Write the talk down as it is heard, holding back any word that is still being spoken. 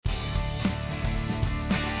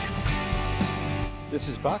This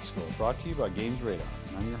is Box Score, brought to you by Games Radar,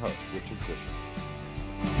 and I'm your host, Richard Fisher.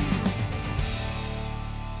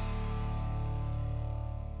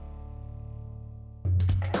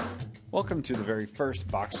 Welcome to the very first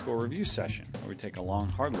Box Score review session, where we take a long,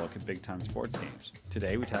 hard look at big-time sports games.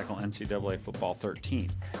 Today, we tackle NCAA Football 13.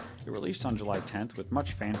 It released on July 10th with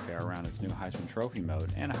much fanfare around its new Heisman Trophy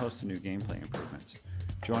mode and a host of new gameplay improvements.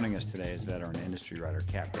 Joining us today is veteran industry writer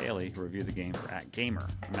Kat Bailey, who reviewed the game for @Gamer,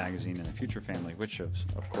 a magazine in the Future family, which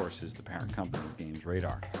of course is the parent company of Games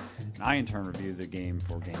Radar. And I in turn reviewed the game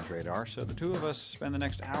for Games Radar, so the two of us spend the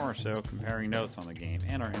next hour or so comparing notes on the game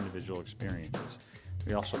and our individual experiences.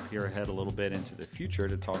 We also peer ahead a little bit into the future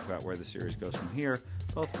to talk about where the series goes from here,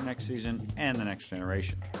 both for next season and the next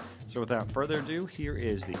generation. So without further ado, here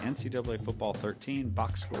is the NCAA Football 13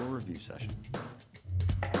 Box Score review session.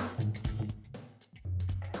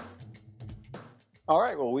 All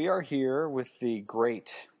right, well, we are here with the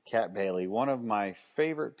great Kat Bailey, one of my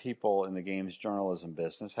favorite people in the games journalism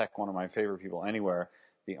business, heck, one of my favorite people anywhere,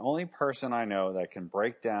 the only person I know that can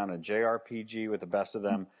break down a JRPG with the best of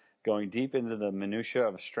them, going deep into the minutia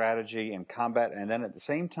of strategy and combat, and then at the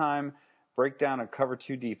same time, break down a cover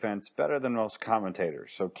 2 defense better than most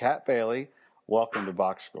commentators. So, Kat Bailey, welcome to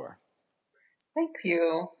Box Score. Thank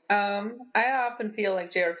you. I often feel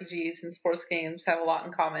like JRPGs and sports games have a lot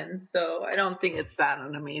in common, so I don't think it's that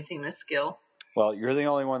an amazing a skill. Well, you're the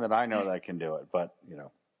only one that I know that can do it, but, you know,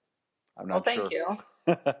 I'm not sure. Well,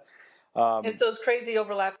 thank you. It's those crazy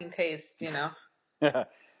overlapping tastes, you know.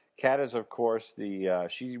 Kat is, of course,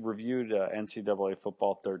 she reviewed NCAA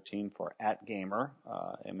Football 13 for @Gamer,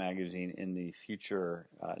 a magazine in the Future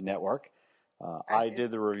network. I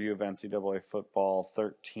did the review of NCAA Football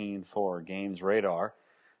 13 for Games Radar.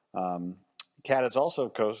 Kat is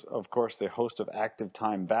also, of course, the host of Active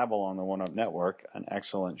Time Babble on the One Up Network, an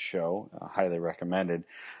excellent show, highly recommended.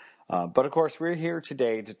 But, of course, we're here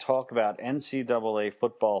today to talk about NCAA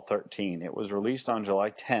Football 13. It was released on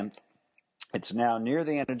July 10th. It's now near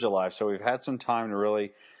the end of July, so we've had some time to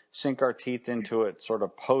really sink our teeth into it, sort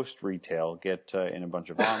of post-retail, get in a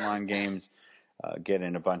bunch of online games, get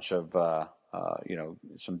in a bunch of,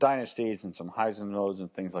 some dynasties and some highs and lows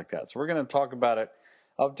and things like that. So we're going to talk about it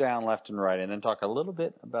up, down, left, and right, and then talk a little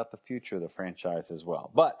bit about the future of the franchise as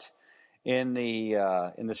well. But in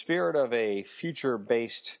the spirit of a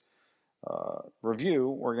future-based review,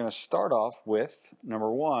 we're going to start off with,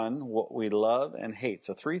 number one, what we love and hate.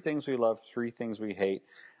 So 3 things we love, 3 things we hate.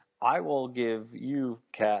 I will give you,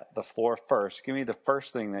 Kat, the floor first. Give me the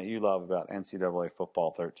first thing that you love about NCAA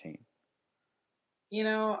Football 13. You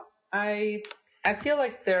know, I feel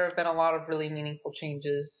like there have been a lot of really meaningful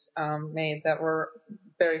changes made that were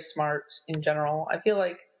very smart in general. I feel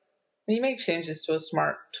like when you make changes to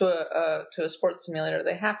a sports simulator,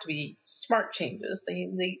 they have to be smart changes.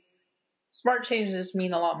 Smart changes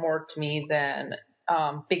mean a lot more to me than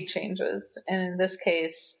big changes. And in this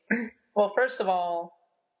case, well, first of all,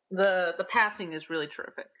 the passing is really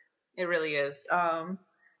terrific. It really is.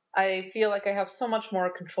 I feel like I have so much more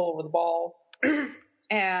control over the ball.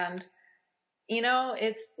 And, you know,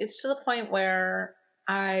 it's to the point where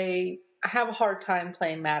I have a hard time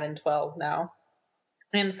playing Madden 12 now.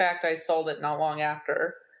 In fact, I sold it not long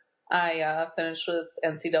after I finished with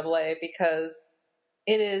NCAA because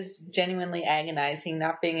it is genuinely agonizing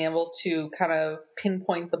not being able to kind of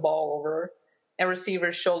pinpoint the ball over a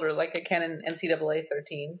receiver's shoulder like I can in NCAA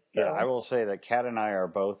 13. So. Yeah, I will say that Kat and I are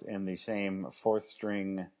both in the same 4th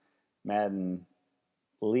string Madden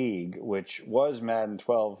league, which was Madden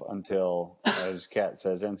 12 until, as Kat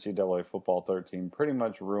says, NCAA Football 13 pretty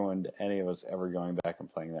much ruined any of us ever going back and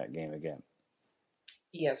playing that game again.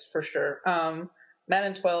 Yes, for sure.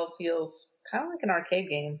 Madden 12 feels kind of like an arcade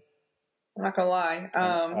game. I'm not going to lie.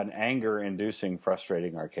 An anger-inducing,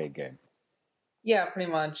 frustrating arcade game. Yeah, pretty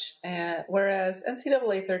much. Whereas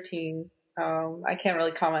NCAA 13, I can't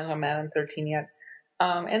really comment on Madden 13 yet.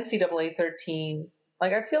 NCAA 13,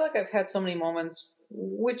 like I feel like I've had so many moments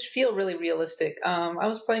which feel really realistic. I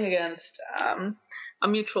was playing against a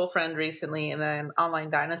mutual friend recently in an online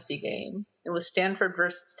dynasty game. It was Stanford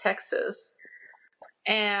versus Texas.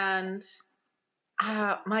 And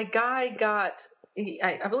my guy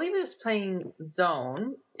I believe he was playing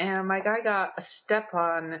zone, and my guy got a step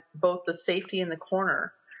on both the safety and the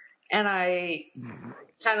corner. And I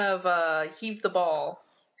kind of heaved the ball.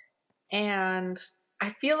 And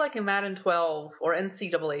I feel like in Madden 12, or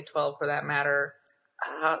NCAA 12 for that matter,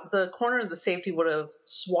 the corner of the safety would have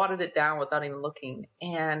swatted it down without even looking.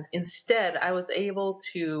 And instead, I was able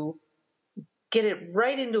to get it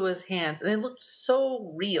right into his hands. And it looked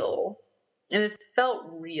so real. And it felt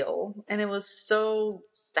real, and it was so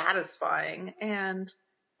satisfying. And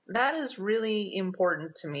that is really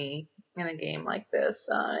important to me in a game like this.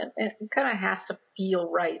 It kind of has to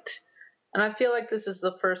feel right. And I feel like this is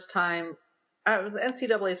the first time. The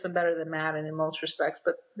NCAA has been better than Madden in most respects,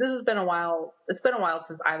 but this has been a while. It's been a while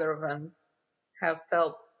since either of them have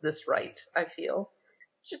felt this right. I feel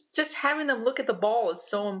just having them look at the ball is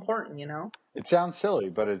so important, you know. It sounds silly,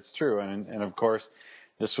 but it's true. And of course,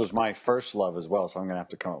 this was my first love as well, so I'm going to have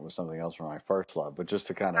to come up with something else for my first love. But just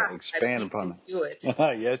to kind of expand upon do it.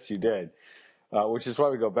 Yes, you did. Which is why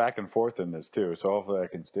we go back and forth in this too. So hopefully I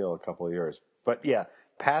can steal a couple of yours. But yeah,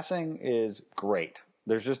 passing is great.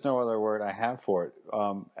 There's just no other word I have for it.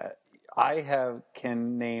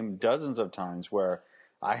 Can name dozens of times where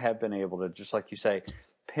I have been able to, just like you say,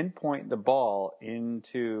 pinpoint the ball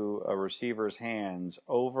into a receiver's hands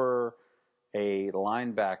over a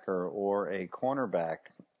linebacker or a cornerback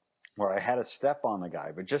where I had a step on the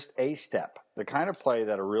guy, but just a step. The kind of play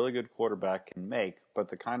that a really good quarterback can make, but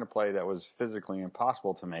the kind of play that was physically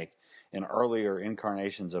impossible to make in earlier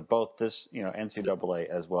incarnations of both this, NCAA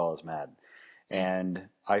as well as Madden. And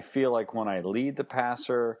I feel like when I lead the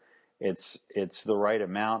passer, it's the right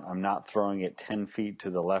amount. I'm not throwing it 10 feet to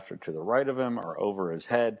the left or to the right of him or over his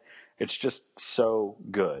head. It's just so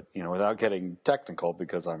good, without getting technical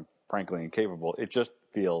because I'm frankly incapable. It just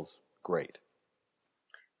feels great.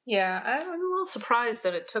 Yeah, I'm a little surprised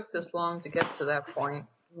that it took this long to get to that point,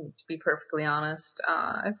 to be perfectly honest.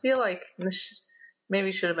 I feel like this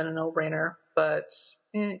maybe should have been a no-brainer, but,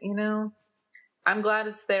 I'm glad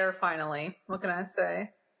it's there finally. What can I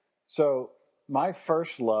say? So, my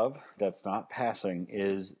first love that's not passing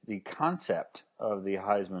is the concept of the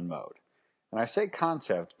Heisman mode. And I say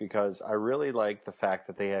concept because I really like the fact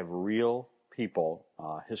that they have real people,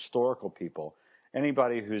 historical people.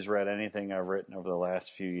 Anybody who's read anything I've written over the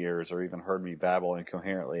last few years or even heard me babble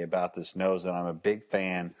incoherently about this knows that I'm a big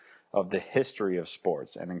fan of the history of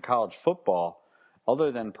sports. And in college football,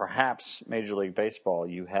 other than perhaps Major League Baseball,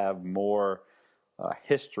 you have more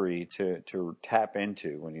history to tap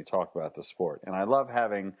into when you talk about the sport. And I love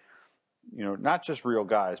having, not just real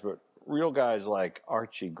guys, but real guys like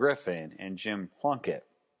Archie Griffin and Jim Plunkett,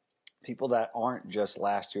 people that aren't just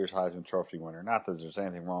last year's Heisman Trophy winner. Not that there's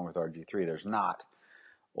anything wrong with RG3, there's not.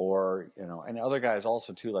 Or, and other guys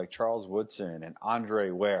also too, like Charles Woodson and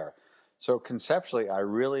Andre Ware. So conceptually, I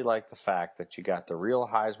really like the fact that you got the real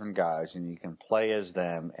Heisman guys and you can play as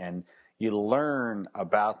them and you learn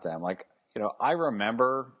about them. Like, I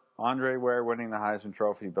remember Andre Ware winning the Heisman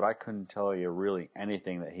Trophy, but I couldn't tell you really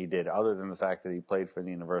anything that he did other than the fact that he played for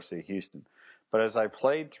the University of Houston. But as I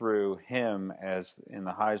played through him as in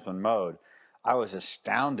the Heisman mode, I was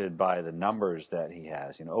astounded by the numbers that he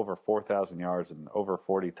has. Over 4,000 yards and over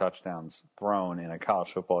 40 touchdowns thrown in a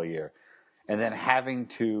college football year. And then having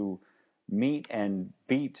to meet and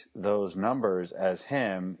beat those numbers as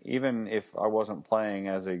him, even if I wasn't playing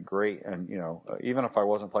as a great, and even if I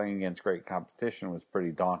wasn't playing against great competition, was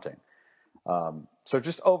pretty daunting. So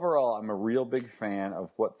just overall, I'm a real big fan of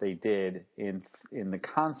what they did in the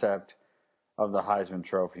concept of the Heisman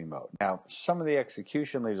Trophy mode. Now, some of the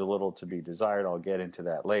execution leaves a little to be desired. I'll get into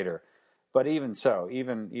that later. But even so,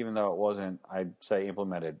 even though it wasn't, I'd say,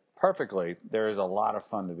 implemented perfectly, there is a lot of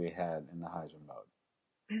fun to be had in the Heisman mode.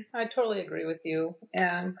 I totally agree with you.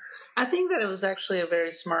 And I think that it was actually a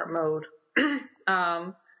very smart mode.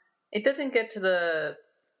 It doesn't go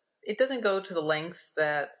to the lengths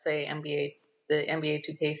that, say, the NBA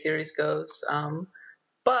 2K series goes.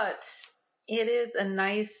 But it is a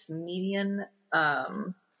nice median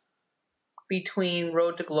between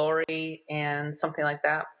Road to Glory and something like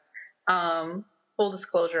that. Full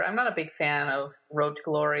disclosure, I'm not a big fan of Road to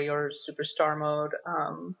Glory or Superstar mode.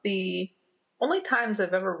 The only times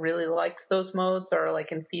I've ever really liked those modes are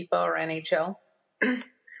like in FIFA or NHL.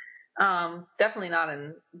 Definitely not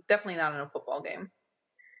in a football game.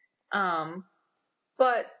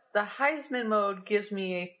 But the Heisman mode gives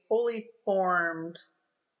me a fully formed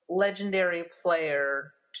legendary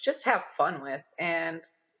player to just have fun with, and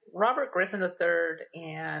Robert Griffin III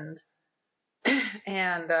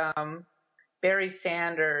and Barry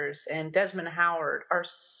Sanders and Desmond Howard are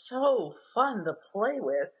so fun to play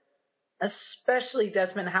with, especially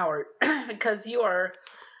Desmond Howard because you are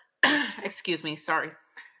excuse me, sorry.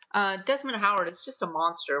 Desmond Howard is just a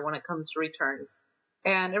monster when it comes to returns.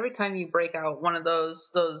 And every time you break out one of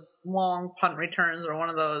those long punt returns or one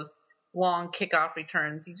of those long kickoff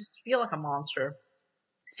returns, you just feel like a monster.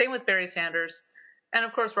 Same with Barry Sanders. And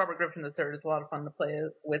of course, Robert Griffin III is a lot of fun to play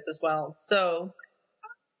with as well. So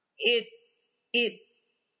it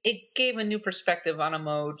gave a new perspective on a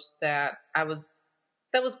mode that was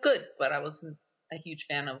good, but I wasn't a huge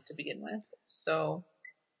fan of to begin with. So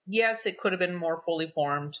yes, it could have been more fully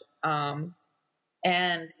formed.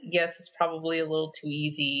 And yes, it's probably a little too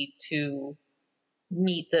easy to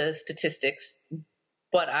meet the statistics,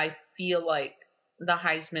 but I feel like the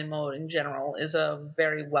Heisman mode in general is a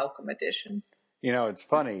very welcome addition. It's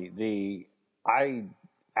funny. I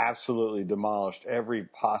absolutely demolished every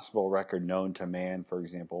possible record known to man. For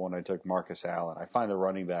example, when I took Marcus Allen, I find the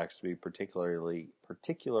running backs to be particularly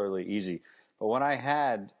easy. But when I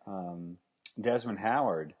had Desmond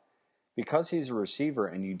Howard, because he's a receiver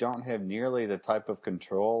and you don't have nearly the type of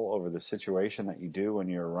control over the situation that you do when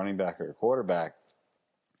you're a running back or a quarterback,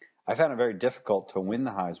 I found it very difficult to win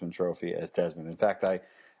the Heisman Trophy as Desmond. In fact,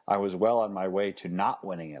 I was well on my way to not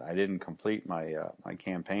winning it. I didn't complete my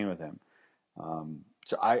campaign with him.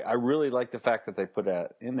 So I really like the fact that they put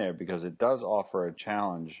that in there because it does offer a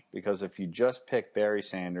challenge. Because if you just pick Barry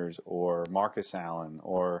Sanders or Marcus Allen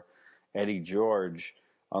or Eddie George,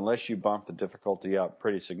 unless you bump the difficulty up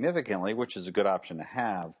pretty significantly, which is a good option to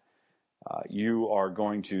have, you are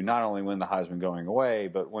going to not only win the Heisman going away,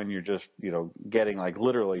 but when you're just, getting like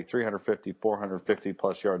literally 350, 450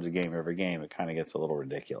 plus yards a game every game, it kind of gets a little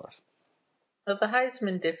ridiculous. But the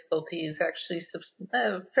Heisman difficulty is actually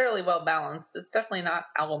fairly well balanced. It's definitely not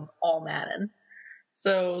all Madden.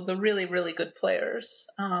 So the really, really good players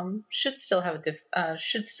should still have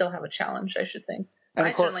a challenge, I should think. And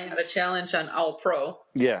I certainly had a challenge on All Pro.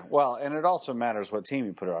 Yeah, well, and it also matters what team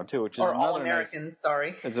you put it on too, which is All American.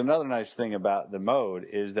 Sorry, it's another nice thing about the mode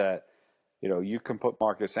is that you can put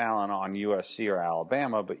Marcus Allen on USC or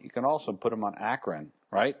Alabama, but you can also put him on Akron,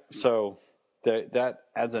 right? So that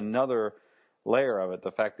adds another layer of it.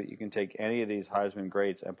 The fact that you can take any of these Heisman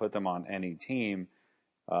greats and put them on any team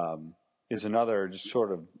is another just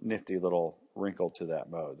sort of nifty little wrinkle to that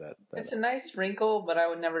mode. It's a nice wrinkle, but I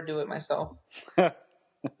would never do it myself.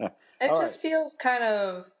 It just feels kind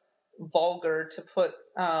of vulgar to put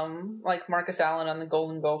like Marcus Allen on the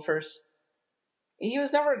Golden Gophers. He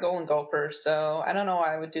was never a Golden Gopher, so I don't know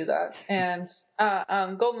why I would do that. And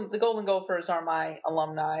the Golden Gophers are my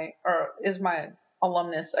alumni, or is my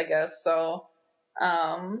alumnus, I guess. So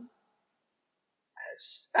I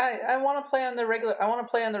want to play on I want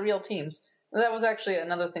to play on the real teams. That was actually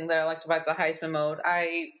another thing that I liked about the Heisman mode.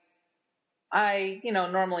 I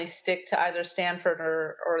normally stick to either Stanford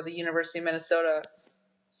or the University of Minnesota.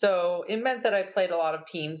 So it meant that I played a lot of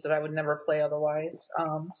teams that I would never play otherwise,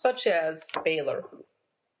 such as Baylor.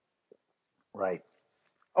 Right.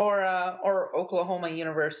 Or Oklahoma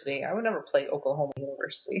University. I would never play Oklahoma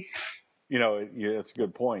University. That's a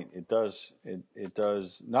good point. It does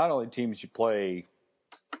not only teams you play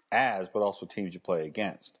as, but also teams you play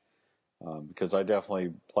against. Because I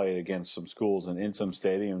definitely played against some schools and in some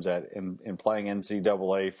stadiums in playing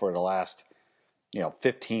NCAA for the last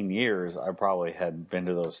 15 years, I probably had been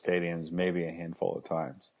to those stadiums maybe a handful of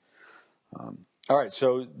times. All right,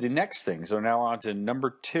 so the next thing, so now we're on to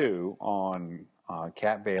number 2 on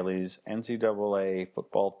Kat Bailey's NCAA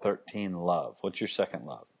Football 13 Love. What's your second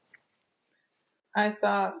love? I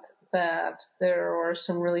thought that there were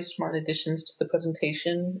some really smart additions to the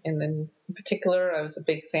presentation, and in particular, I was a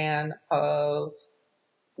big fan of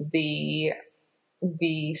the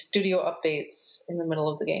studio updates in the middle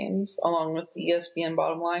of the games, along with the ESPN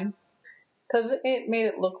bottom line, because it made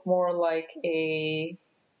it look more like a,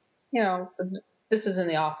 this is in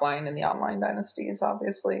the offline and the online dynasties,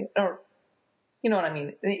 obviously, or you know what I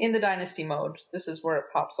mean. In the dynasty mode, this is where it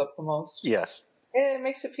pops up the most. Yes. It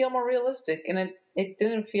makes it feel more realistic, and it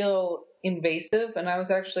didn't feel invasive, and I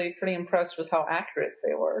was actually pretty impressed with how accurate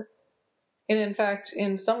they were. And in fact,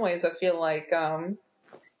 in some ways, I feel like,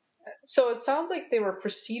 so it sounds like they were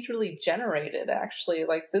procedurally generated, actually.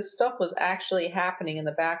 Like, this stuff was actually happening in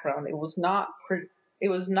the background. It was not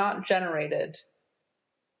generated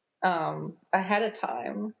ahead of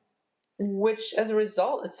time, which, as a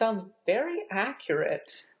result, it sounds very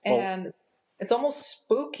accurate. And it's almost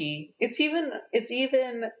spooky. It's even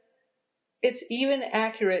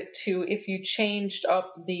accurate to if you changed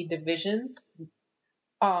up the divisions.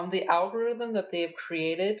 The algorithm that they have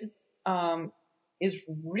created is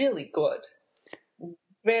really good.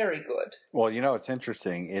 Very good. Well, what's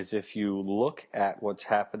interesting is if you look at what's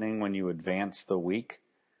happening when you advance the week,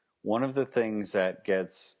 one of the things that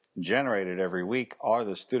gets generated every week are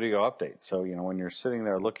the studio updates. So, when you're sitting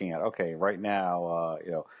there looking at, okay, right now,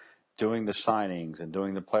 doing the signings and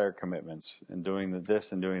doing the player commitments and doing the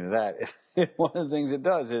this and doing the that, one of the things it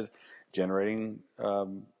does is generating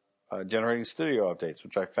studio updates,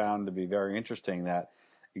 which I found to be very interesting. That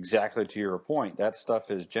exactly to your point, that stuff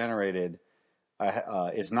is generated,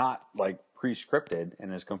 is not like pre-scripted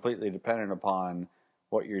and is completely dependent upon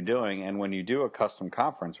what you're doing. And when you do a custom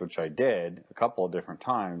conference, which I did a couple of different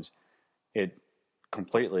times, it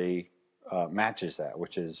completely matches that,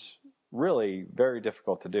 which is really very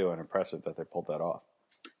difficult to do and impressive that they pulled that off.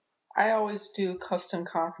 I always do custom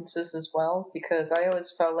conferences as well because I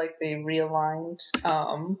always felt like they realigned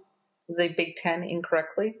the Big Ten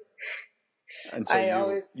incorrectly. And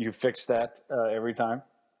so you fix that every time?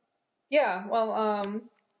 Yeah, well,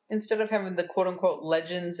 instead of having the quote-unquote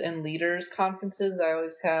legends and leaders conferences, I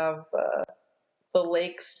always have the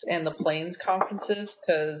lakes and the plains conferences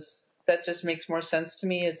because that just makes more sense to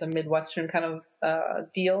me as a Midwestern kind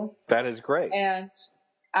of deal. That is great. And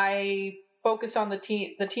I focus on the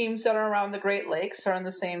teams that are around the Great Lakes are in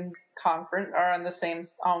the same conference, are on the same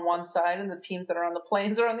on one side, and the teams that are on the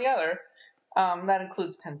plains are on the other. That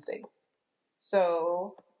includes Penn State.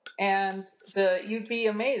 So, and you'd be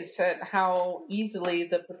amazed at how easily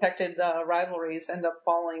the protected rivalries end up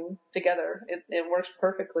falling together. It works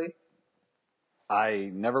perfectly.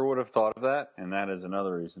 I never would have thought of that, and that is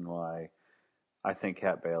another reason why I think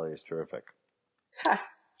Kat Bailey is terrific.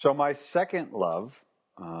 So my second love,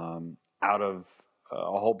 out of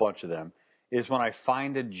a whole bunch of them, is when I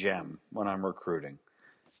find a gem when I'm recruiting.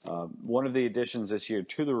 One of the additions this year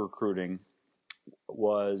to the recruiting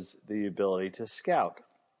was the ability to scout.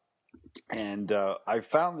 And I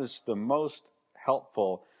found this the most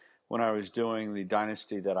helpful when I was doing the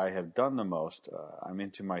dynasty that I have done the most. I'm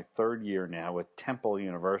into my third year now with Temple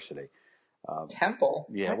University. Temple?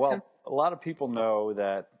 Yeah, well, a lot of people know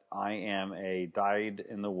that I am a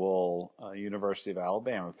dyed-in-the-wool University of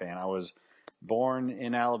Alabama fan. I was born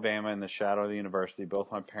in Alabama in the shadow of the university.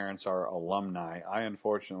 Both my parents are alumni. I,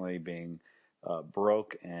 unfortunately, being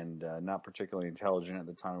broke and not particularly intelligent at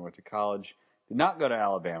the time I went to college, did not go to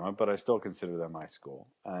Alabama, but I still consider them my school.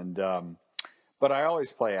 And but I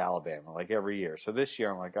always play Alabama, like every year. So this year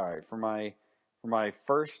I'm like, all right, for my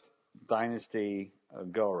first dynasty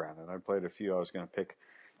go around, and I played a few. I was going to pick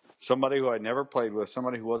somebody who I'd never played with,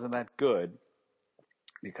 somebody who wasn't that good,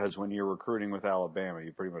 because when you're recruiting with Alabama,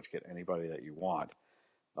 you pretty much get anybody that you want.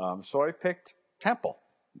 So I picked Temple.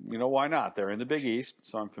 You know, why not? They're in the Big East,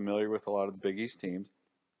 so I'm familiar with a lot of the Big East teams.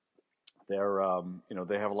 They're,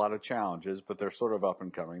 they have a lot of challenges, but they're sort of up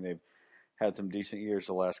and coming. They've had some decent years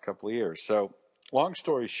the last couple of years. So, long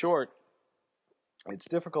story short, it's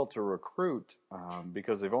difficult to recruit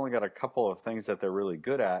because they've only got a couple of things that they're really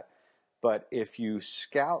good at. But if you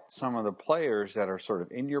scout some of the players that are sort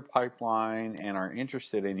of in your pipeline and are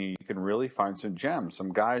interested in you, you can really find some gems.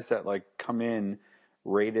 Some guys that like come in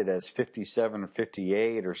rated as 57 or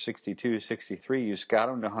 58 or 62, 63, you scout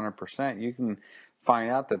them to 100%. You can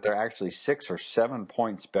find out that they're actually 6 or 7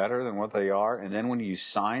 points better than what they are. And then when you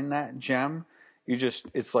sign that gem,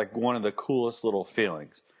 it's like one of the coolest little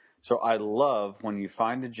feelings. So I love when you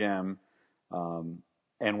find a gem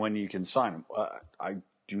and when you can sign them. I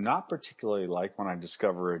do not particularly like when I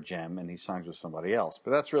discover a gem and he signs with somebody else.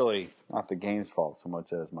 But that's really not the game's fault so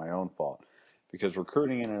much as my own fault. Because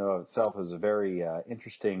recruiting in and of itself is a very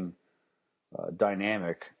interesting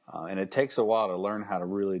dynamic. And it takes a while to learn how to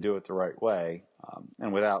really do it the right way.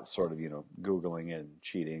 And without sort of, Googling it and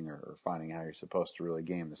cheating or finding how you're supposed to really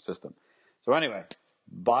game the system. So anyway,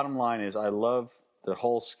 bottom line is I love the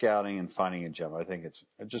whole scouting and finding a gem. I think it's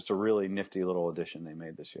just a really nifty little addition they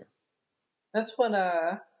made this year. That's what,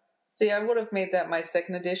 I would have made that my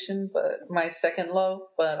second edition, but my second love,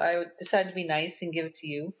 but I decided to be nice and give it to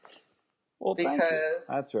you. Well, thank you.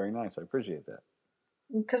 That's very nice. I appreciate that.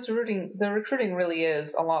 Because the recruiting really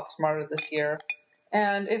is a lot smarter this year.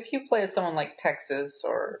 And if you play with someone like Texas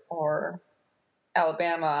or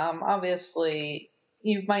Alabama, obviously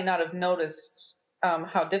you might not have noticed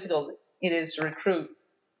how difficult it is to recruit.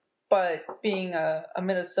 But being a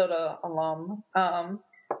Minnesota alum,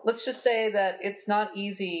 let's just say that it's not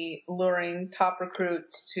easy luring top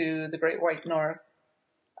recruits to the Great White North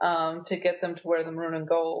to get them to wear the maroon and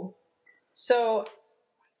gold. So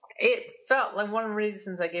it felt like one of the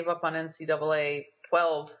reasons I gave up on NCAA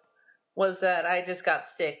 12 was that I just got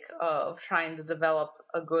sick of trying to develop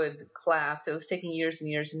a good class. It was taking years and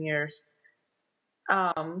years and years.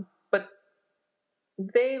 But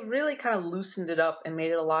they really kind of loosened it up and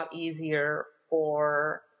made it a lot easier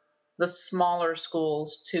for the smaller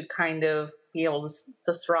schools to kind of be able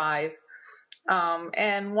to thrive.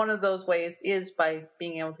 And one of those ways is by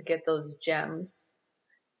being able to get those gems.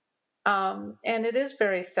 And it is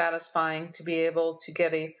very satisfying to be able to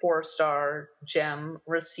get a 4-star gem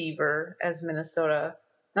receiver as Minnesota,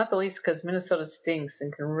 not the least because Minnesota stinks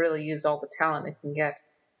and can really use all the talent it can get.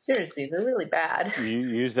 Seriously, they're really bad. You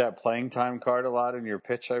use that playing time card a lot in your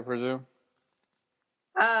pitch, I presume?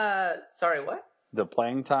 Sorry, what? the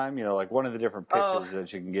playing time. Like one of the different pitches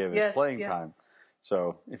that you can give is playing time.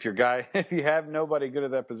 So if you have nobody good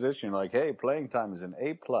at that position, like, hey, playing time is an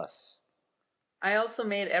A+. I also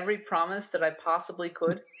made every promise that I possibly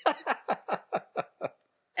could.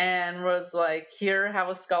 And was like, here, have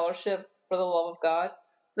a scholarship for the love of God.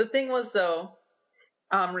 The thing was, though,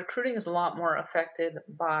 recruiting is a lot more affected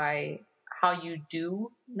by how you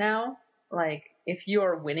do now. Like, if you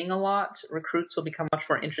are winning a lot, recruits will become much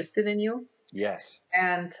more interested in you. Yes.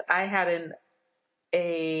 And I had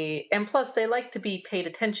and plus they like to be paid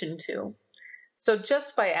attention to. So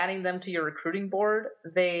just by adding them to your recruiting board,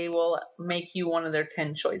 they will make you one of their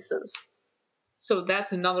 10 choices. So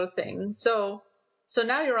that's another thing. So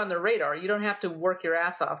now you're on their radar. You don't have to work your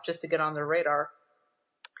ass off just to get on their radar.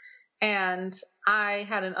 And I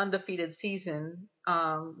had an undefeated season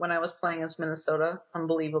when I was playing as Minnesota,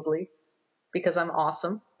 unbelievably, because I'm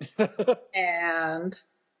awesome. And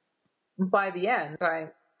by the end, I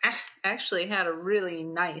actually had a really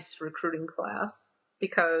nice recruiting class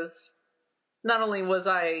because not only was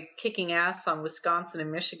I kicking ass on Wisconsin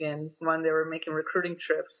and Michigan when they were making recruiting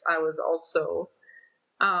trips, I was also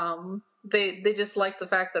they just liked the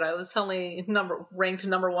fact that I was only ranked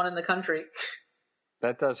number 1 in the country.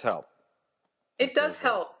 That does help. It does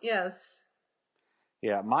help, yes.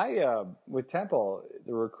 Yeah, my with Temple,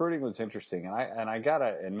 the recruiting was interesting, and I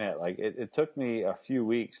gotta admit, like it took me a few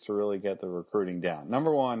weeks to really get the recruiting down.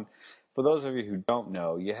 Number one, for those of you who don't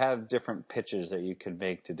know, you have different pitches that you can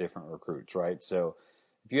make to different recruits, right? So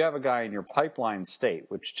if you have a guy in your pipeline state,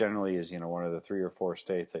 which generally is one of the 3 or 4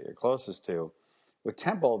 states that you're closest to, with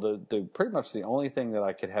Temple, the pretty much the only thing that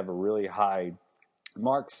I could have a really high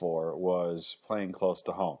mark for was playing close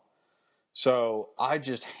to home. So I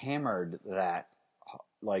just hammered that.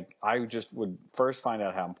 Like, I just would first find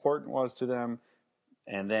out how important it was to them,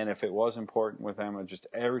 and then if it was important with them, just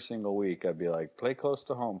every single week I'd be like, play close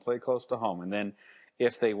to home, play close to home. And then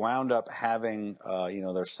if they wound up having,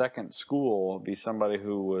 their second school be somebody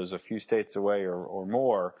who was a few states away or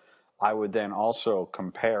more, I would then also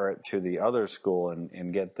compare it to the other school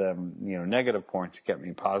and get them, negative points to get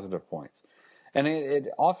me positive points. And it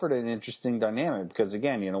offered an interesting dynamic because,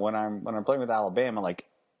 again, when I'm playing with Alabama, like,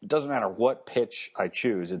 it doesn't matter what pitch I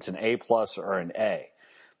choose. It's an A+ or an A.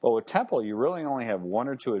 But with Temple, you really only have 1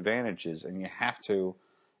 or 2 advantages, and you have to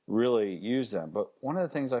really use them. But one of the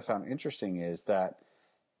things I found interesting is that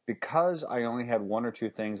because I only had 1 or 2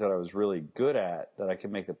 things that I was really good at that I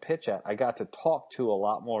could make the pitch at, I got to talk to a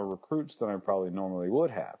lot more recruits than I probably normally would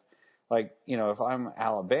have. Like, if I'm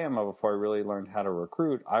Alabama, before I really learned how to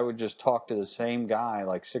recruit, I would just talk to the same guy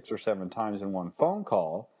like 6 or 7 times in one phone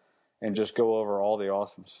call and just go over all the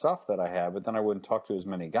awesome stuff that I had, but then I wouldn't talk to as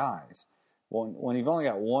many guys. When you've only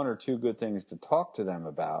got 1 or 2 good things to talk to them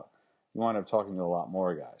about, you wind up talking to a lot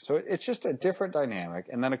more guys. So it's just a different dynamic.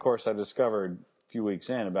 And then, of course, I discovered a few weeks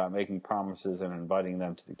in about making promises and inviting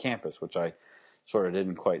them to the campus, which I sort of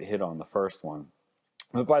didn't quite hit on the first one.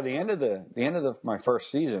 But by the end of my first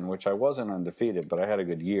season, which I wasn't undefeated, but I had a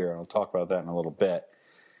good year, and I'll talk about that in a little bit,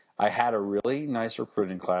 I had a really nice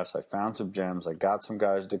recruiting class. I found some gems. I got some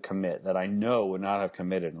guys to commit that I know would not have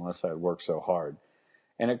committed unless I had worked so hard.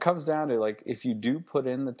 And it comes down to, like, if you do put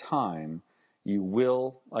in the time, you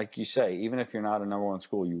will, like you say, even if you're not a number 1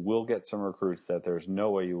 school, you will get some recruits that there's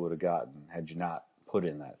no way you would have gotten had you not put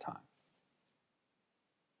in that time.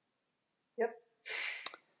 Yep.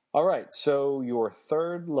 All right, so your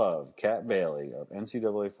third love, Kat Bailey of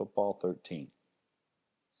NCAA Football 13.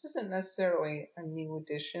 This isn't necessarily a new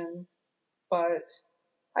addition, but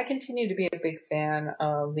I continue to be a big fan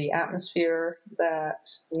of the atmosphere that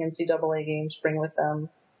the NCAA games bring with them.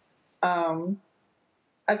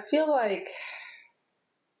 I feel like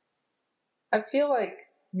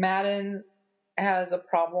Madden has a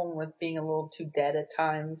problem with being a little too dead at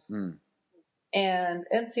times. And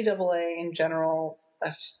NCAA in general,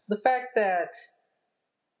 the fact that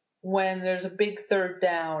when there's a big third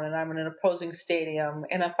down and I'm in an opposing stadium,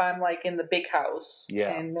 and if I'm like in the big house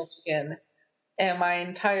in Michigan, and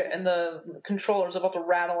the controller's about to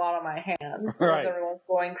rattle out of my hands as everyone's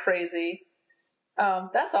going crazy,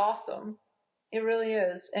 that's awesome. It really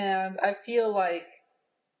is. And I feel like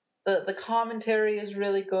the commentary is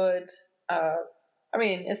really good. I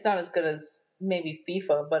mean, it's not as good as maybe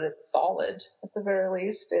FIFA, but it's solid at the very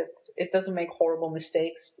least. It doesn't make horrible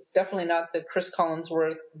mistakes. It's definitely not the Chris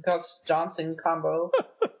Collinsworth, Gus Johnson combo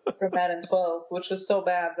from Madden 12, which was so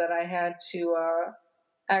bad that I had to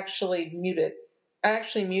actually mute it. I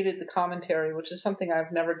actually muted the commentary, which is something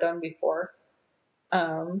I've never done before.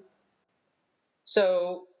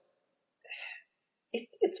 So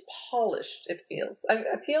it's polished, it feels. I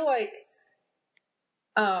feel like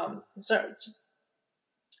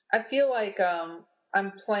I feel like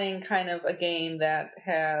I'm playing kind of a game that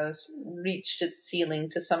has reached its ceiling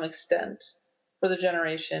to some extent for the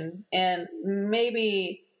generation, and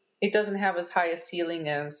maybe it doesn't have as high a ceiling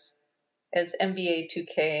as NBA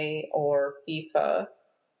 2K or FIFA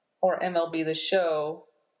or MLB The Show,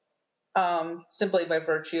 simply by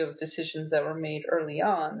virtue of decisions that were made early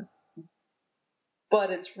on. But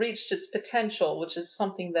it's reached its potential, which is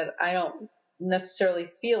something that I don't necessarily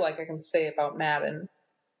feel like I can say about Madden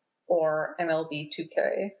or MLB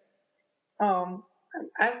 2K.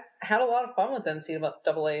 I've had a lot of fun with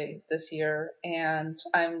NCAA this year, and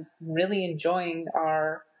I'm really enjoying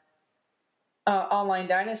our online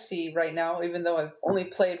dynasty right now. Even though I've only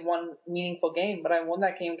played one meaningful game, but I won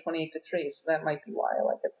that game 28-3, so that might be why I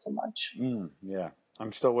like it so much. Yeah,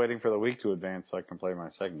 I'm still waiting for the week to advance so I can play my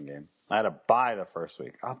second game. I had to buy the first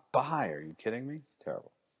week. A buy? Are you kidding me? It's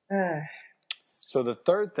terrible. So the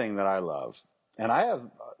third thing that I love, and I have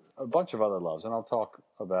a bunch of other loves, and I'll talk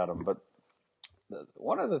about them, but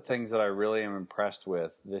one of the things that I really am impressed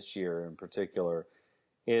with this year in particular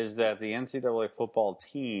is that the NCAA football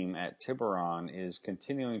team at Tiburon is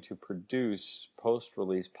continuing to produce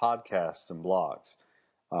post-release podcasts and blogs.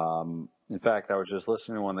 In fact, I was just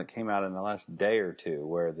listening to one that came out in the last day or two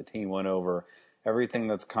where the team went over everything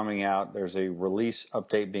that's coming out. There's a release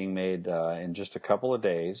update being made in just a couple of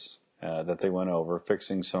days that they went over,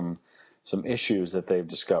 fixing some issues that they've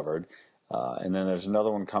discovered. And then there's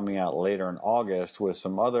another one coming out later in August with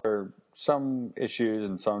some issues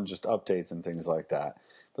and some just updates and things like that.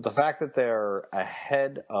 But the fact that they're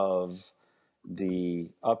ahead of the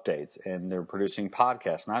updates and they're producing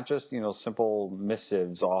podcasts, not just simple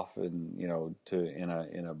missives off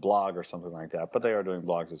in a blog or something like that, but they are doing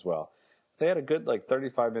blogs as well. They had a good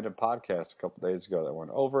 35-minute podcast a couple days ago that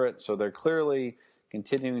went over it, so they're clearly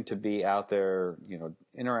continuing to be out there,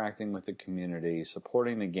 interacting with the community,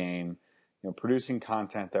 supporting the game, producing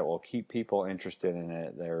content that will keep people interested in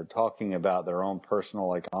it. They're talking about their own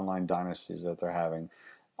personal online dynasties that they're having.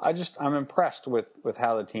 I'm impressed with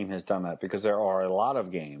how the team has done that, because there are a lot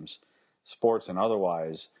of games, sports and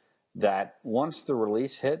otherwise, that once the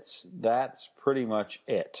release hits, that's pretty much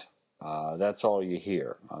it. That's all you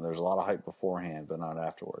hear. There's a lot of hype beforehand, but not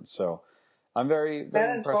afterwards. So I'm very, very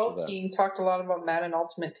Madden impressed with that. 12 team talked a lot about Madden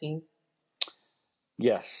Ultimate Team.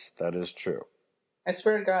 Yes, that is true. I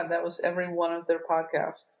swear to God, that was every one of their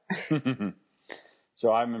podcasts.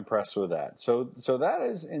 So I'm impressed with that. So that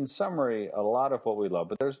is, in summary, a lot of what we love.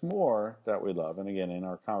 But there's more that we love. And again, in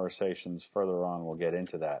our conversations further on, we'll get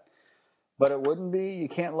into that. But you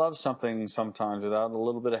can't love something sometimes without a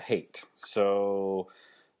little bit of hate. So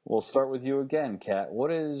we'll start with you again, Kat.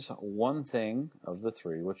 What is one thing of the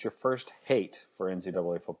three? What's your first hate for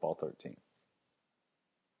NCAA Football 13?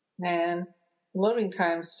 Man, loading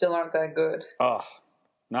times still aren't that good. Oh,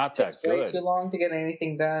 not that good. It takes way too long to get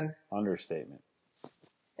anything done. Understatement.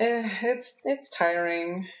 It's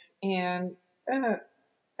tiring, and even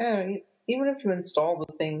if you install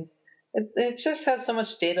the thing, it just has so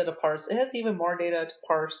much data to parse. It has even more data to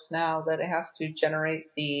parse now that it has to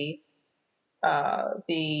generate the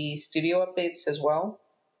studio updates as well,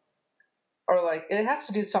 or it has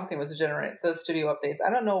to do something with the studio updates. I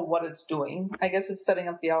don't know what it's doing. I guess it's setting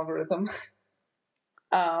up the algorithm,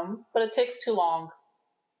 but it takes too long.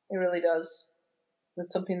 It really does.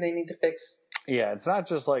 It's something they need to fix. Yeah, it's not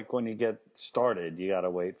just when you get started, you got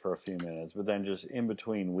to wait for a few minutes, but then just in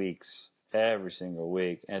between weeks, every single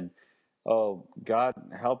week. And, oh, God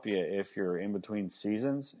help you if you're in between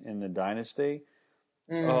seasons in the dynasty.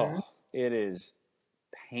 Oh, it is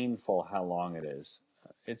painful how long it is.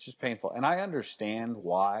 It's just painful. And I understand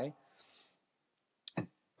why. It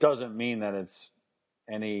doesn't mean that it's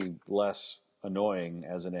any less annoying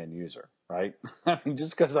as an end user, right? I mean,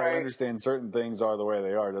 just because I understand certain things are the way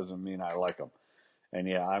they are doesn't mean I like them. And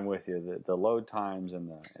yeah, I'm with you. The load times and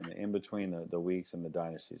the in between the weeks and the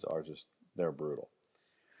dynasties are they're brutal.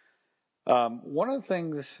 One of the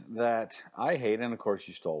things that I hate, and of course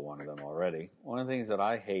you stole one of them already. One of the things that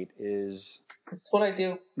I hate is it's what I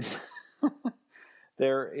do.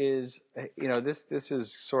 There is, this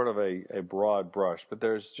is sort of a broad brush, but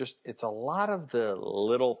it's a lot of the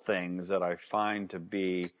little things that I find to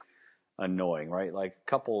be annoying, right? Like a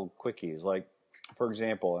couple quickies, for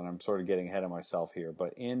example, and I'm sort of getting ahead of myself here,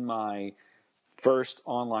 but in my first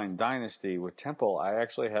online dynasty with Temple, I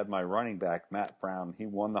actually had my running back, Matt Brown. He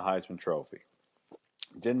won the Heisman Trophy.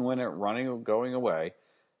 Didn't win it going away,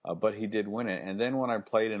 but he did win it. And then when I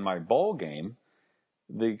played in my bowl game,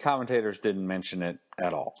 the commentators didn't mention it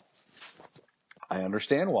at all. I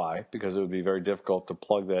understand why, because it would be very difficult to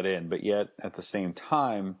plug that in, but yet at the same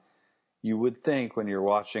time, you would think when you're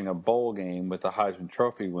watching a bowl game with the Heisman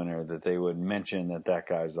Trophy winner that they would mention that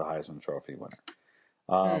guy's the Heisman Trophy winner.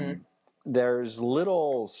 There's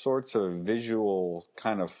little sorts of visual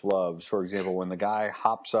kind of flubs. For example, when the guy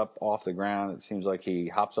hops up off the ground, it seems like he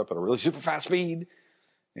hops up at a really super fast speed,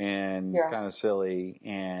 and it's kind of silly.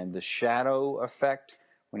 And the shadow effect,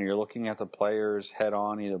 when you're looking at the players head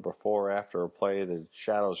on, either before or after a play, the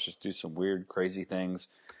shadows just do some weird, crazy things.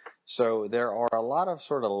 So there are a lot of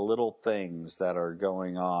sort of little things that are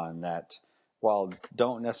going on that, while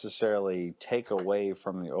don't necessarily take away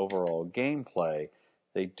from the overall gameplay,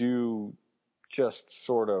 they do just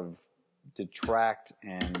sort of detract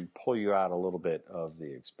and pull you out a little bit of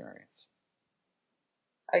the experience.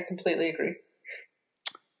 I completely agree.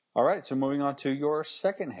 All right, so moving on to your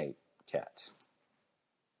second hate, Kat.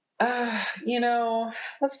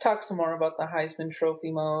 Let's talk some more about the Heisman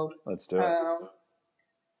Trophy mode. Let's do it.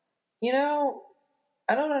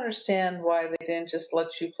 I don't understand why they didn't just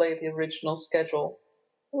let you play the original schedule.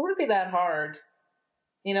 It wouldn't be that hard.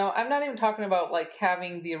 I'm not even talking about like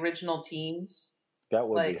having the original teams. That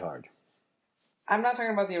would be hard. I'm not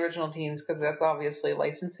talking about the original teams because that's obviously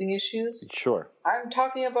licensing issues. Sure. I'm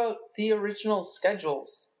talking about the original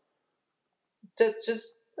schedules. It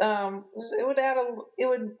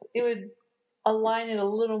would align it a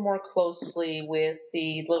little more closely with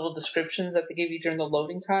the little descriptions that they give you during the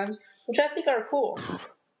loading times, which I think are cool.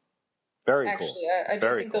 Very cool. Actually, I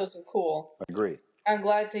do think those are cool. I agree. I'm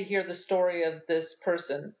glad to hear the story of this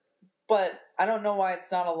person, but I don't know why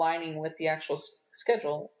it's not aligning with the actual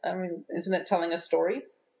schedule. I mean, isn't it telling a story?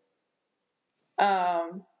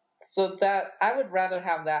 So that I would rather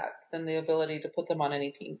have that than the ability to put them on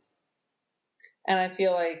any team. And I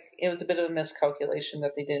feel like it was a bit of a miscalculation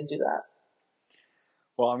that they didn't do that.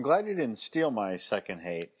 Well, I'm glad you didn't steal my second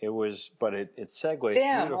hate. It segues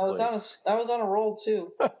beautifully. I was on a roll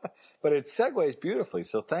too. But it segues beautifully,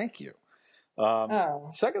 so thank you.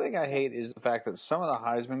 Second thing I hate is the fact that some of the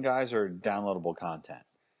Heisman guys are downloadable content.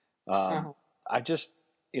 I just,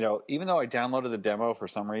 even though I downloaded the demo, for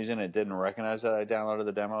some reason it didn't recognize that I downloaded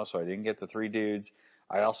the demo, so I didn't get the 3 dudes.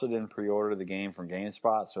 I also didn't pre-order the game from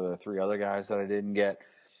GameSpot, so there are 3 other guys that I didn't get.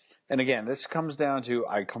 And again, this comes down to,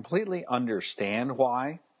 I completely understand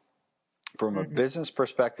why. From a business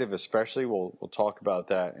perspective, especially, we'll talk about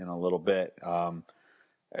that in a little bit, about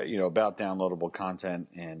downloadable content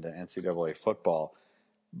and NCAA football.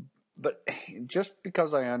 But just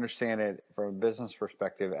because I understand it from a business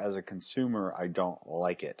perspective, as a consumer, I don't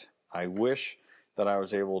like it. I wish that I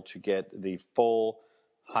was able to get the full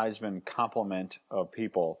Heisman complement of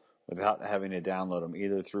people without having to download them,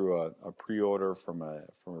 either through a pre-order from a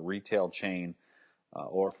retail chain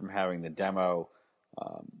or from having the demo,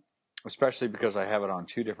 especially because I have it on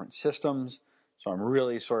 2 different systems. So I'm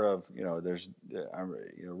really sort of,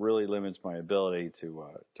 really limits my ability to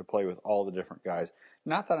play with all the different guys.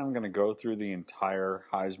 Not that I'm going to go through the entire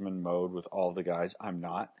Heisman mode with all the guys. I'm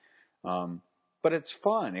not. But it's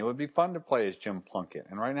fun. It would be fun to play as Jim Plunkett.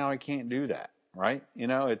 And right now I can't do that, right?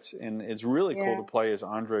 It's really cool to play as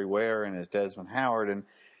Andre Ware and as Desmond Howard. And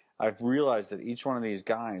I've realized that each one of these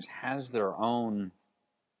guys has their own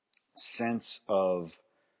sense of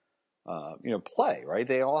play, right?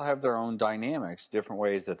 They all have their own dynamics, different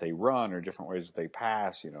ways that they run or different ways that they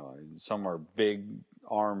pass. Some are big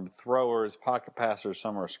arm throwers, pocket passers,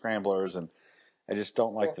 some are scramblers, and I just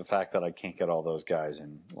don't like the fact that I can't get all those guys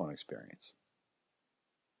in one experience.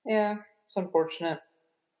 Yeah, it's unfortunate.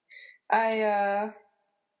 I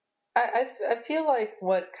feel like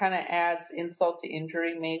what kind of adds insult to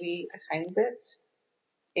injury maybe a tiny bit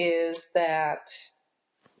is that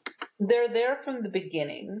they're there from the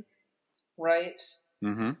beginning, right?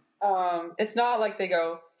 Mm-hmm. It's not like they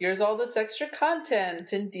go, here's all this extra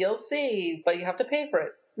content and DLC, but you have to pay for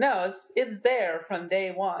it. No, it's there from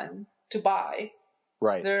day one to buy.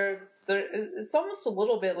 Right. It's almost a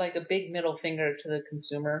little bit like a big middle finger to the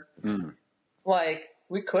consumer. Mm. Like,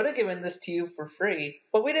 we could have given this to you for free,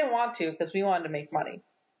 but we didn't want to because we wanted to make money.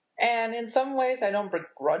 And in some ways, I don't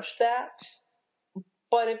begrudge that.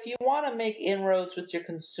 But if you want to make inroads with your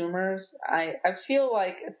consumers, I feel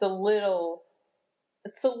like it's a little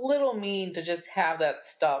mean to just have that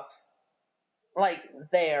stuff like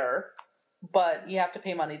there, but you have to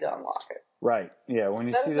pay money to unlock it. Right. Yeah. When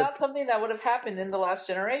you that see is not something that would have happened in the last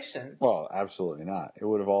generation. Well, absolutely not. It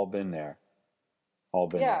would have all been there.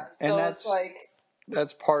 Yeah. So and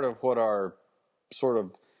that's part of what our sort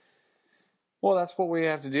of. Well, that's what we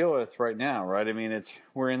have to deal with right now, right? I mean,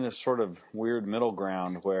 we're in this sort of weird middle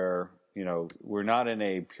ground where, we're not in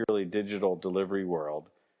a purely digital delivery world.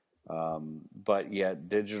 But yet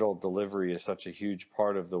digital delivery is such a huge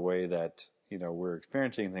part of the way that, we're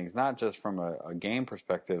experiencing things, not just from a game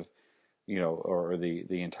perspective, or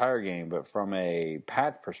the entire game, but from a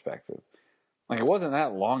patch perspective. Like, it wasn't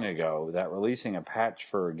that long ago that releasing a patch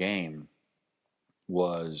for a game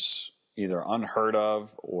was either unheard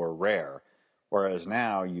of or rare. Whereas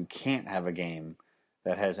now you can't have a game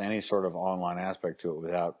that has any sort of online aspect to it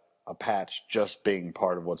without a patch just being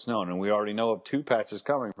part of what's known. And we already know of 2 patches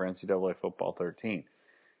coming for NCAA Football 13.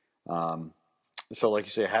 So like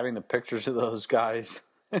you say, having the pictures of those guys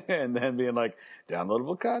and then being like,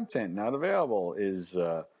 downloadable content not available is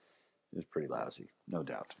pretty lousy, no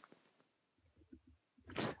doubt.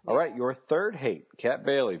 All right, your third hate, Kat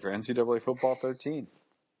Bailey for NCAA Football 13.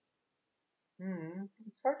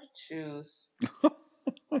 It's hard to choose.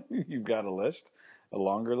 You've got a list? A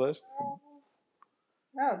longer list?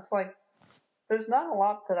 No, it's like there's not a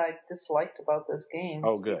lot that I disliked about this game.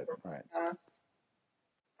 Oh, good. All right.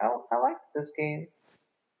 I liked this game.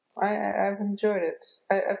 I've enjoyed it.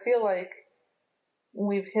 I feel like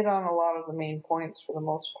we've hit on a lot of the main points for the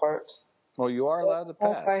most part. Well, you are allowed to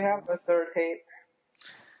pass. I have a third hate.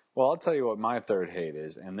 Well, I'll tell you what my third hate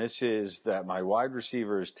is, and this is that my wide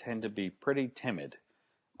receivers tend to be pretty timid.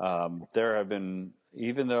 There have been,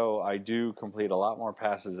 even though I do complete a lot more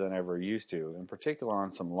passes than I ever used to, in particular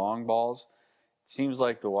on some long balls, it seems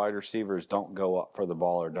like the wide receivers don't go up for the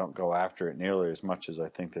ball or don't go after it nearly as much as I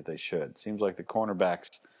think that they should. It seems like the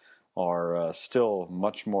cornerbacks are still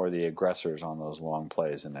much more the aggressors on those long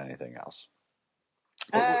plays than anything else.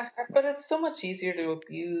 But it's so much easier to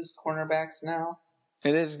abuse cornerbacks now.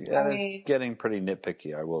 It is. It's getting pretty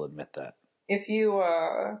nitpicky. I will admit that. If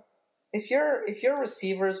your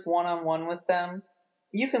receiver's one-on-one with them,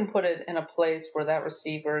 you can put it in a place where that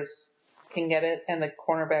receiver can get it, and the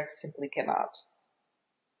cornerbacks simply cannot.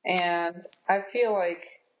 And I feel like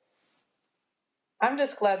I'm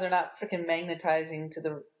just glad they're not freaking magnetizing to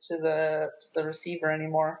the receiver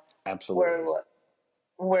anymore. Absolutely.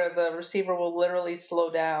 Where the receiver will literally slow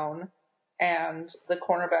down and the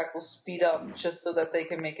cornerback will speed up just so that they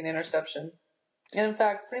can make an interception. And in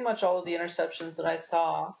fact, pretty much all of the interceptions that I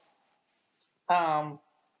saw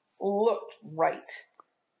looked right.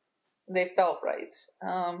 They felt right.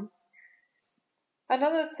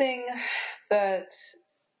 Another thing that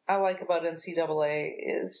I like about NCAA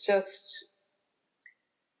is just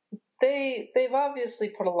they've obviously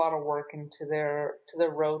put a lot of work into their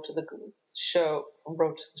road to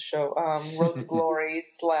glory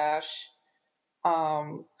 /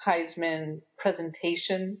 Heisman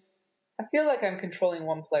presentation. I feel like I'm controlling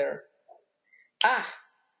one player.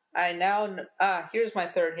 Here's my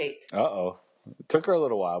third hate. Uh-oh. It took her a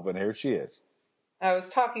little while, but here she is. I was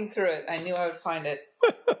talking through it. I knew I would find it.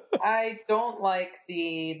 I don't like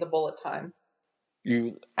the bullet time.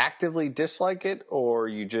 You actively dislike it, or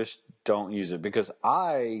you just don't use it? Because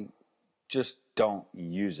I just don't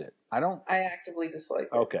use it. I actively dislike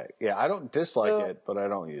it. Okay. Yeah, I don't dislike it, but I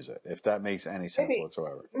don't use it, if that makes any sense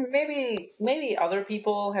whatsoever. Maybe other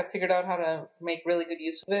people have figured out how to make really good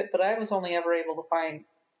use of it, but I was only ever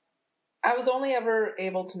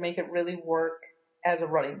able to make it really work as a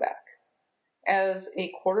running back. As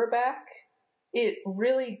a quarterback, it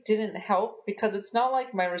really didn't help because it's not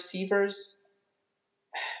like my receivers.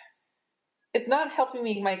 It's not helping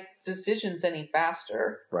me make decisions any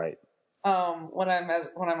faster. Right. When I'm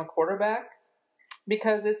a quarterback,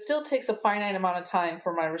 because it still takes a finite amount of time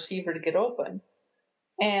for my receiver to get open,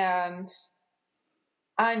 and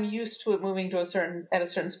I'm used to it moving at a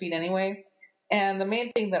certain speed anyway. And the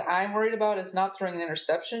main thing that I'm worried about is not throwing an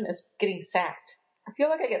interception; it's getting sacked. I feel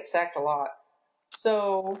like I get sacked a lot,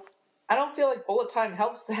 so I don't feel like bullet time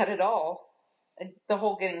helps that at all. The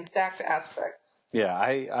whole getting sacked aspect. Yeah,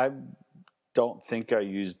 I don't think I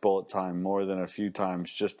used bullet time more than a few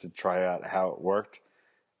times just to try out how it worked.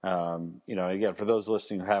 Again, for those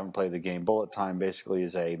listening who haven't played the game, bullet time basically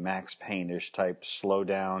is a Max Payne-ish type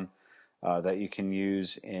slowdown that you can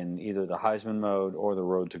use in either the Heisman mode or the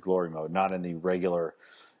Road to Glory mode, not in the regular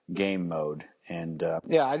game mode. And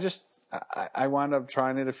I wound up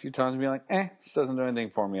trying it a few times and being like, this doesn't do anything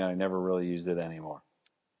for me, and I never really used it anymore.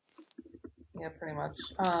 Yeah, pretty much.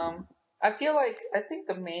 I think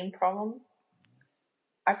the main problem,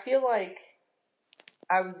 I feel like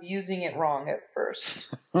I was using it wrong at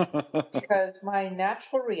first. Because my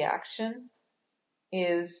natural reaction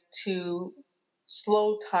is to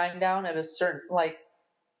slow time down at a certain,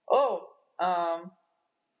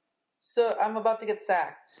 so I'm about to get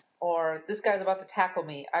sacked, or this guy's about to tackle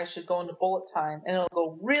me, I should go into bullet time, and it'll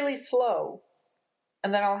go really slow,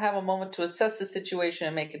 and then I'll have a moment to assess the situation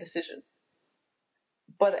and make a decision.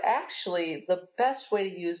 But actually, the best way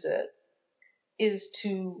to use it is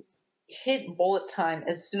to hit bullet time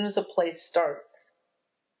as soon as a play starts.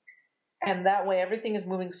 And that way everything is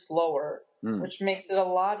moving slower, which makes it a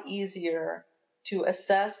lot easier to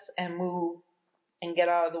assess and move and get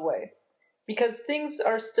out of the way. Because things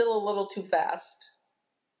are still a little too fast.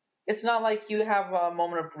 It's not like you have a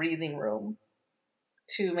moment of breathing room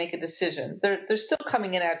to make a decision. They're still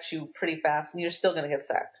coming in at you pretty fast, and you're still going to get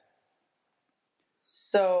sacked.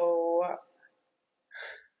 So,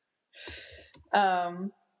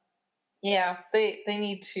 yeah, they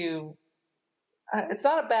need to. It's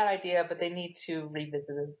not a bad idea, but they need to revisit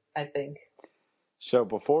it, I think. So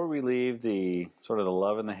before we leave the sort of the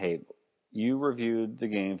love and the hate, you reviewed the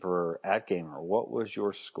game for @Gamer. What was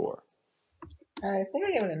your score? I think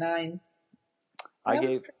I gave it a 9.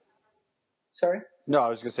 Sorry. No, I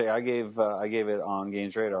was going to say I gave it on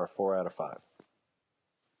Games Radar 4 out of 5.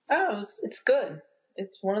 Oh, it's good.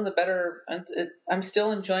 It's one of the better. I'm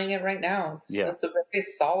still enjoying it right now. It's a very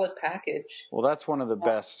solid package. Well, that's one of the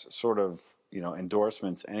best sort of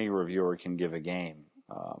endorsements any reviewer can give a game.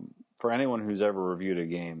 For anyone who's ever reviewed a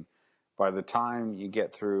game, by the time you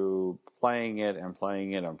get through playing it and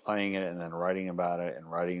playing it and playing it and then writing about it and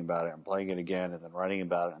writing about it and playing it again and then writing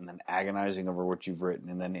about it and then agonizing over what you've written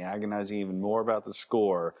and then agonizing even more about the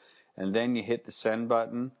score and then you hit the send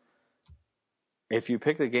button, if you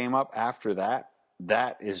pick the game up after that,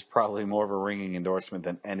 that is probably more of a ringing endorsement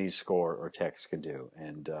than any score or text could do.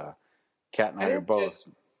 And Kat and I are both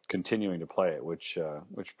continuing to play it, which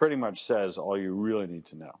pretty much says all you really need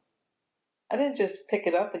to know. I didn't just pick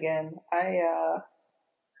it up again. I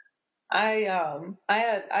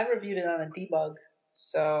reviewed it on a debug,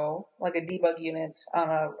 so like a debug unit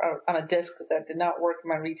on a disc that did not work in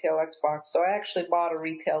my retail Xbox. So I actually bought a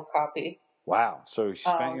retail copy. Wow! So you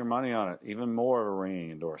spent your money on it. Even more of a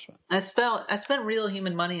ringing endorsement. I spent real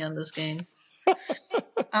human money on this game.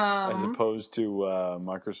 As opposed to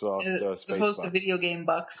Microsoft as opposed to video game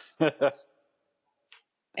bucks.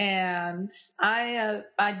 And I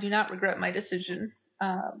do not regret my decision.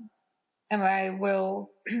 And I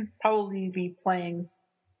will probably be playing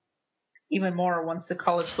even more once the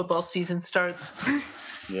college football season starts.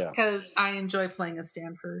 Yeah. Because I enjoy playing at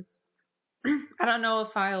Stanford. I don't know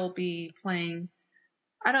if I'll be playing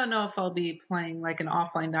like an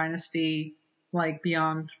offline dynasty like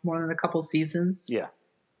beyond more than a couple seasons. Yeah.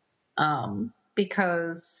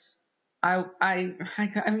 Because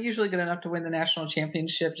I'm usually good enough to win the national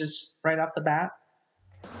championship just right off the bat.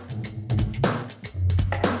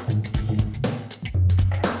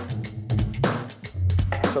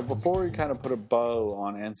 So before we kind of put a bow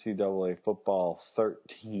on NCAA Football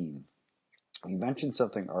 13, you mentioned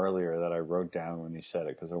something earlier that I wrote down when you said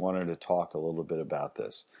it because I wanted to talk a little bit about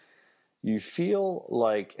this. You feel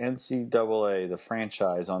like NCAA, the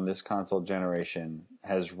franchise on this console generation,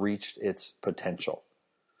 has reached its potential.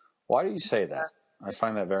 Why do you say that? I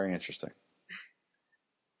find that very interesting.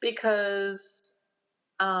 Because,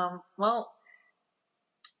 I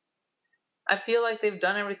feel like they've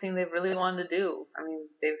done everything they really wanted to do. I mean,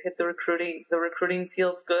 they've hit the recruiting. The recruiting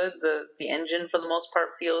feels good. The engine, for the most part,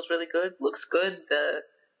 feels really good. Looks good. The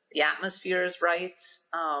atmosphere is right.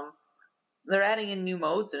 They're adding in new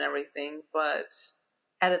modes and everything, but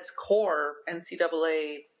at its core,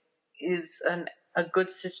 NCAA is a good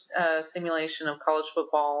simulation of college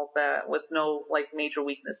football that with no like major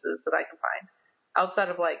weaknesses that I can find outside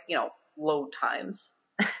of load times.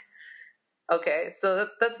 Okay, so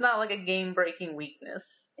that's not like a game-breaking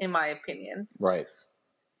weakness, in my opinion. Right.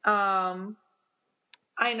 I'm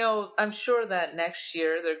sure that next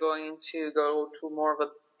year they're going to go to more of a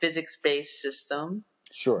physics-based system.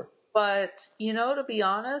 Sure. But, to be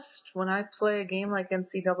honest, when I play a game like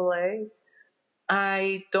NCAA,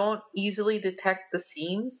 I don't easily detect the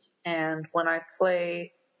seams. And when I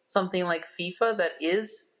play something like FIFA that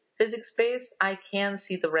is physics-based, I can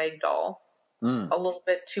see the ragdoll. A little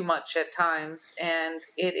bit too much at times, and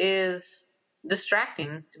it is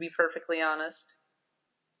distracting, to be perfectly honest.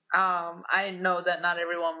 I know that not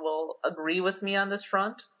everyone will agree with me on this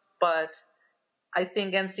front, but I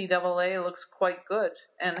think NCAA looks quite good.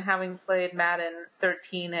 And having played Madden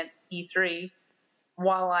 13 at E3,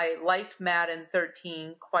 while I liked Madden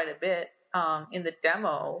 13 quite a bit, in the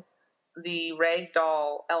demo, the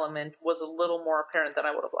ragdoll element was a little more apparent than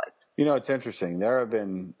I would have liked. It's interesting. There have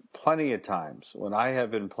been plenty of times when I have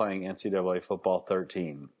been playing NCAA Football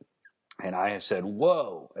 13 and I have said,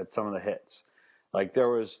 whoa, at some of the hits. Like there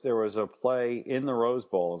was a play in the Rose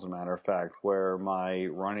Bowl, as a matter of fact, where my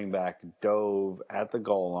running back dove at the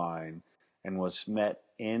goal line and was met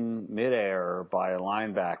in midair by a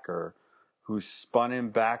linebacker who spun him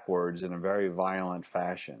backwards in a very violent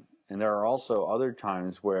fashion. And there are also other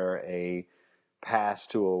times where a pass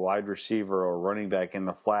to a wide receiver or running back in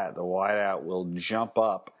the flat, the wideout will jump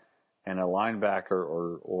up and a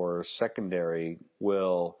linebacker or secondary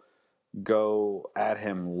will go at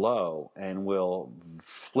him low and will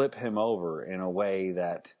flip him over in a way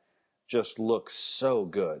that just looks so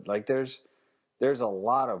good. Like there's a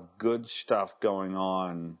lot of good stuff going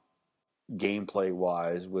on gameplay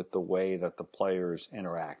wise with the way that the players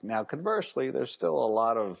interact. Now, conversely, there's still a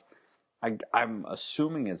lot of I'm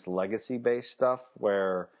assuming it's legacy based stuff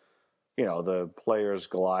where the players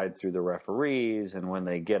glide through the referees, and when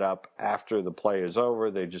they get up after the play is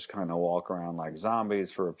over, they just kind of walk around like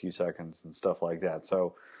zombies for a few seconds and stuff like that.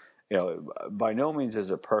 So, by no means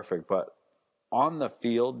is it perfect, but on the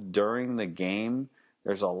field during the game,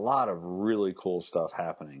 there's a lot of really cool stuff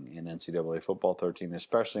happening in NCAA Football 13,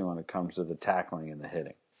 especially when it comes to the tackling and the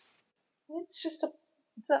hitting. It's just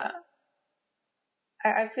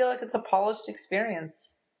I feel like it's a polished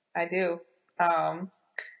experience. I do.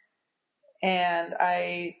 And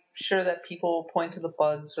I'm sure that people point to the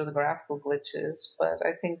bugs or the graphical glitches, but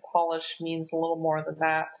I think polish means a little more than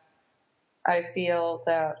that. I feel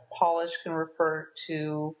that polish can refer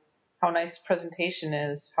to how nice the presentation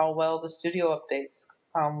is, how well the studio updates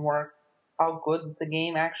work, how good the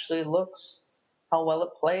game actually looks, how well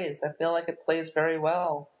it plays. I feel like it plays very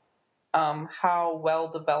well. How well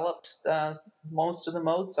developed most of the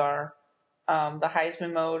modes are. The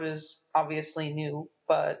Heisman mode is obviously new,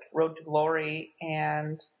 but Road to Glory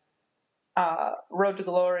and the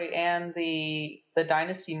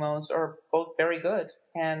Dynasty modes are both very good,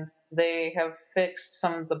 and they have fixed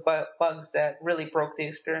some of the bugs that really broke the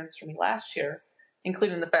experience for me last year,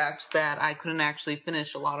 including the fact that I couldn't actually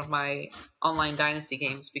finish a lot of my online Dynasty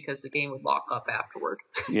games because the game would lock up afterward.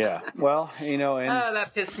 Yeah, well, and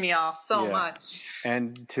that pissed me off so much.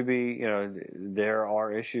 And to be, there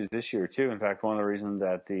are issues this year too. In fact, one of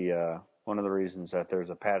the reasons that there's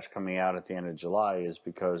a patch coming out at the end of July is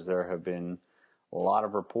because there have been a lot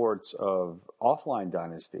of reports of offline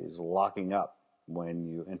dynasties locking up when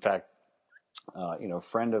you, in fact,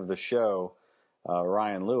 friend of the show,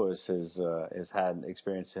 Ryan Lewis has had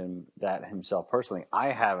experience in that himself personally.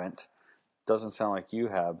 I haven't. Doesn't sound like you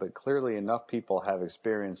have, but clearly enough people have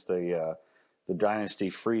experienced the Dynasty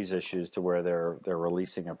freeze issues to where they're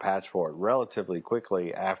releasing a patch for it relatively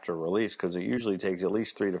quickly after release, because it usually takes at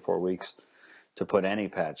least 3 to 4 weeks to put any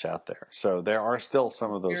patch out there. So there are still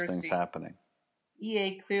some of those things happening.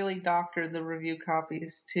 EA clearly doctored the review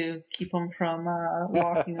copies to keep them from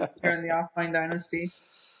locking up during the offline Dynasty.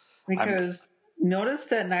 Because notice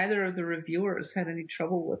that neither of the reviewers had any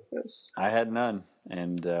trouble with this. I had none,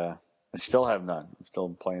 and I still have none. I'm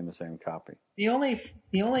still playing the same copy. The only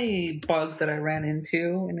bug that I ran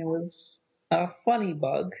into, and it was a funny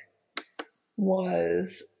bug,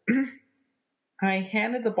 was I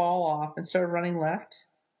handed the ball off and started running left,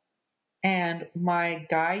 and my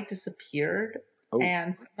guy disappeared,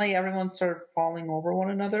 and suddenly everyone started falling over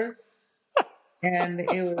one another, and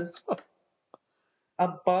it was a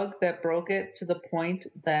bug that broke it to the point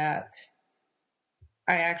that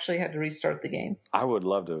I actually had to restart the game. I would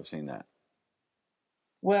love to have seen that.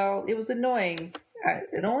 Well, it was annoying.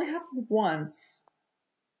 It only happened once,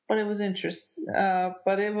 but it was interesting. But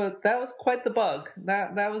that was quite the bug.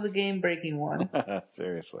 That was a game-breaking one.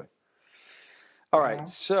 Seriously. All right,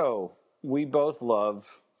 so we both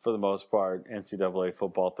love, for the most part, NCAA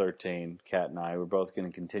Football 13. Kat and I, we're both going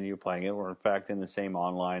to continue playing it. We're, in fact, in the same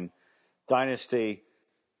online Dynasty.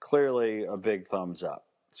 Clearly a big thumbs up.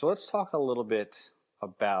 So let's talk a little bit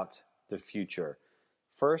about the future.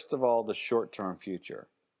 First of all, the short-term future.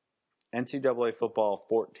 NCAA Football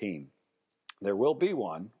 14. There will be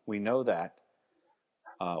one. We know that.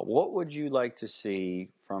 What would you like to see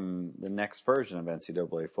from the next version of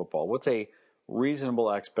NCAA Football? What's a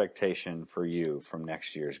reasonable expectation for you from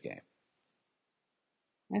next year's game?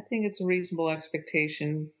 I think it's a reasonable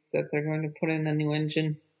expectation that they're going to put in a new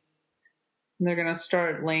engine. And they're going to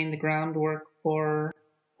start laying the groundwork for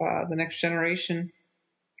the next generation.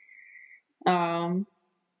 And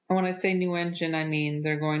when I say new engine, I mean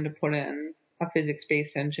they're going to put in a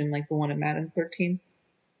physics-based engine like the one in Madden 13.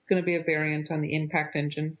 It's going to be a variant on the Impact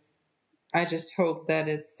engine. I just hope that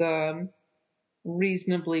it's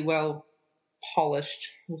reasonably well polished.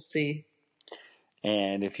 We'll see.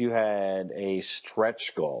 And if you had a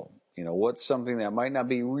stretch goal, what's something that might not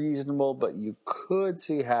be reasonable, but you could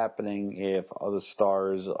see happening if the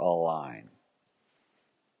stars align?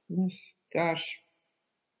 Gosh.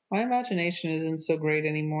 My imagination isn't so great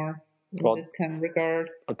anymore in this kind of regard.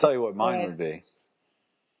 I'll tell you what mine would be.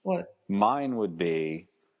 What? Mine would be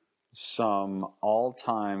some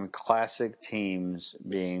all-time classic teams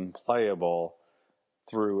being playable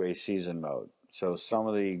through a season mode. So some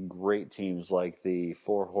of the great teams like the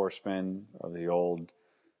Four Horsemen of the old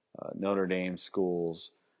Notre Dame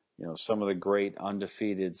schools, some of the great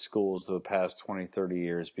undefeated schools of the past 20, 30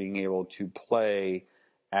 years, being able to play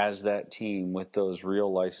as that team with those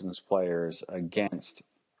real licensed players against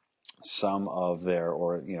some of their,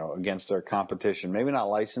 against their competition. Maybe not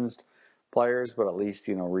licensed players, but at least,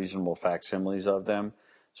 reasonable facsimiles of them.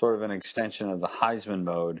 Sort of an extension of the Heisman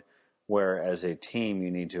mode, where as a team you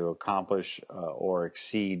need to accomplish or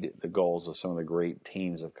exceed the goals of some of the great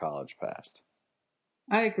teams of college past.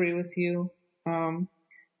 I agree with you.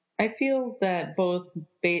 I feel that both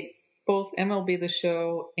MLB The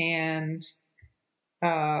Show and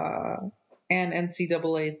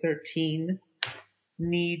NCAA 13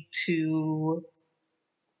 need to.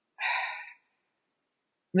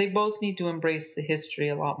 They both need to embrace the history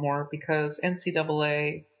a lot more, because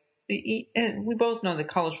NCAA, and we both know that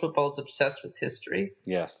college football is obsessed with history.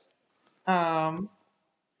 Yes. And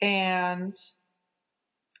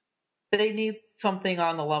they need something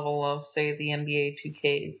on the level of, say, the NBA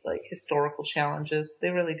 2K, like historical challenges. They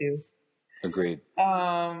really do. Agreed.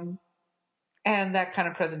 And that kind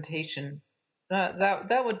of presentation,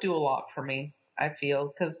 that would do a lot for me, I feel,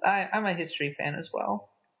 because I'm a history fan as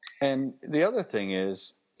well. And the other thing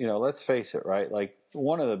is, let's face it, right? Like,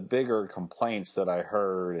 one of the bigger complaints that I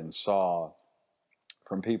heard and saw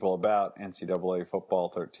from people about NCAA Football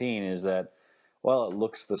 13 is that, well, it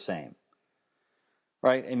looks the same,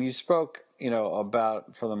 right? And you spoke,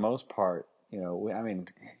 about, for the most part,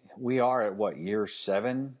 we are at what, year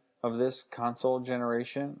 7 of this console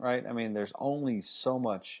generation, right? I mean, there's only so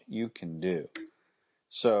much you can do.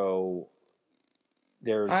 So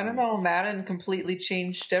I don't know, Madden completely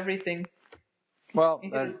changed everything. Well,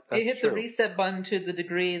 it hit true. The reset button to the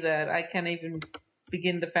degree that I can't even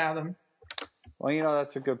begin to fathom. Well,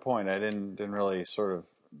 that's a good point. I didn't really sort of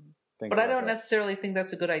think. But I don't necessarily think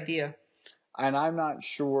that's a good idea. And I'm not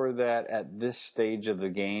sure that at this stage of the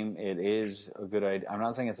game it is a good idea. I'm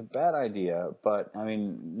not saying it's a bad idea, but I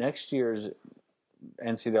mean, next year's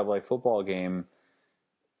NCAA football game,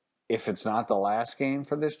 if it's not the last game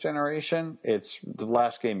for this generation, it's the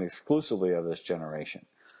last game exclusively of this generation.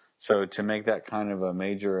 So to make that kind of a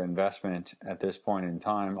major investment at this point in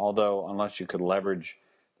time, although unless you could leverage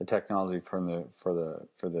the technology for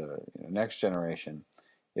the next generation,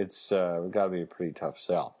 it's got to be a pretty tough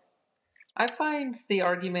sell. I find the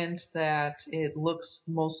argument that it looks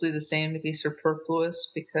mostly the same to be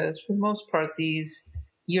superfluous, because for the most part these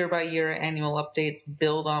year-by-year annual updates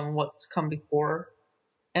build on what's come before.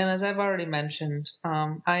 And as I've already mentioned,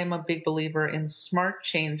 I am a big believer in smart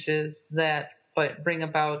changes that bring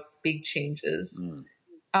about big changes.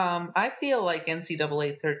 I feel like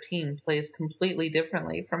NCAA 13 plays completely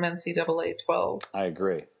differently from NCAA 12. I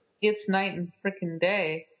agree. It's night and frickin'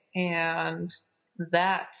 day, and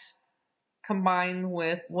that combined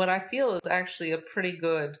with what I feel is actually a pretty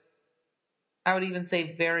good, I would even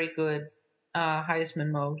say very good,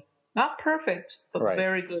 Heisman mode. Not perfect, but right.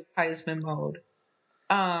 Very good Heisman mode.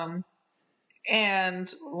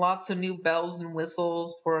 And lots of new bells and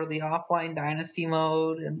whistles for the offline dynasty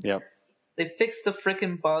mode. And yep. They fixed the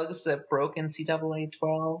frickin' bugs that broke NCAA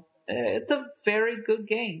 12. It's a very good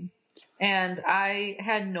game. And I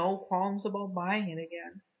had no qualms about buying it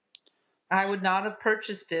again. I would not have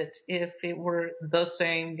purchased it if it were the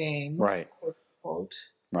same game. Right. Quote.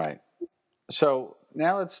 Right. So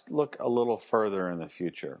now let's look a little further in the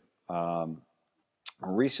future. Very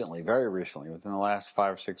recently, within the last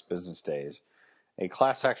 5 or 6 business days, a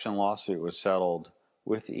class action lawsuit was settled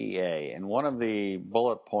with EA. And one of the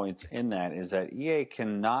bullet points in that is that EA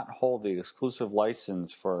cannot hold the exclusive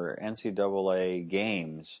license for NCAA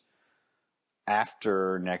games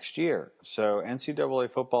after next year. So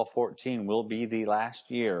NCAA Football 14 will be the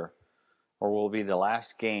last year, or will be the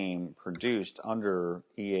last game produced under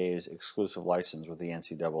EA's exclusive license with the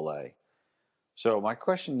NCAA. So my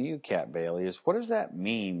question to you, Kat Bailey, is what does that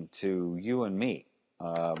mean to you and me?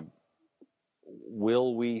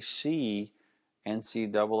 Will we see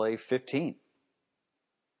NCAA 15?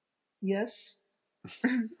 Yes.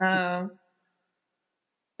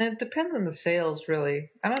 It depends on the sales, really.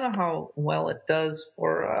 I don't know how well it does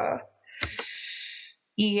for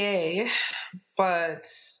EA, but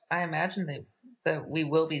I imagine that we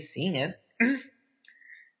will be seeing it.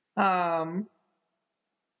 I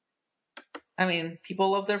mean, people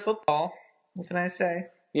love their football. What can I say?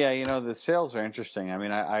 Yeah, the sales are interesting. I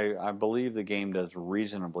mean, I believe the game does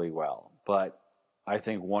reasonably well, but I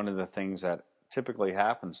think one of the things that typically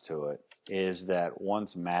happens to it is that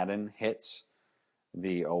once Madden hits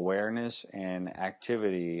the awareness and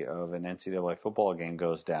activity of an NCAA football game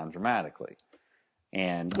goes down dramatically.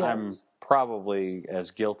 And Yes. I'm probably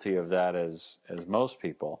as guilty of that as most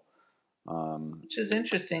people. Which is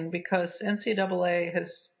interesting because NCAA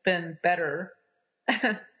has been better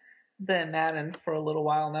than Madden for a little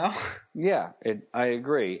while now. Yeah, I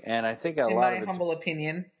agree, and I think in my humble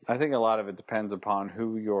opinion. I think a lot of it depends upon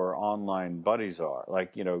who your online buddies are.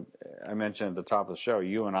 Like, I mentioned at the top of the show,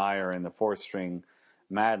 you and I are in the 4th string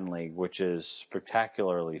Madden League, which is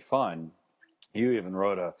spectacularly fun. You even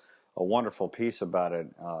wrote a wonderful piece about it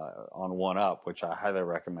on 1UP, which I highly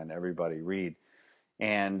recommend everybody read.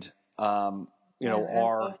 And our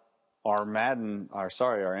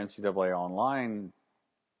NCAA online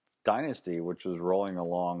dynasty, which was rolling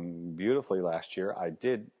along beautifully last year. I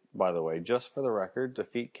did, by the way, just for the record,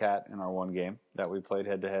 defeat Kat in our one game that we played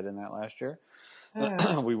head-to-head in that last year.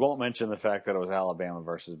 We won't mention the fact that it was Alabama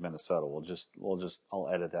versus Minnesota. I'll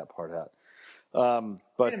edit that part out.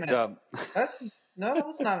 Wait a minute. No, that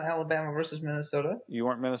was not Alabama versus Minnesota. You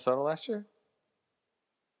weren't Minnesota last year?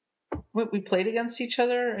 We played against each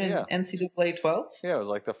other in NCAA 12? Yeah, it was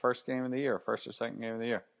like the first game of the year, first or second game of the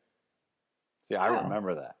year. See, I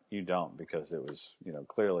remember that. You don't, because it was,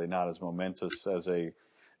 clearly not as momentous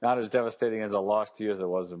not as devastating as a loss to you as it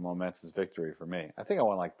was a momentous victory for me. I think I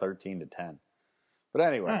won like 13-10. But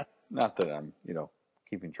anyway, not that I'm,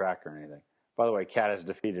 keeping track or anything. By the way, Kat has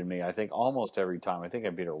defeated me, I think, almost every time. I think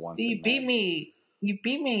I beat her once. You beat me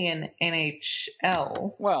in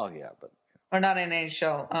NHL. Well, yeah, but. Or not in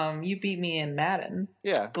NHL. You beat me in Madden.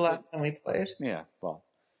 Yeah. The last time we played. Yeah, well.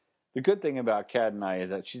 The good thing about Kat and I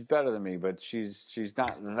is that she's better than me, but she's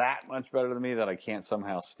not that much better than me that I can't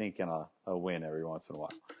somehow sneak in a win every once in a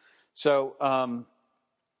while. So,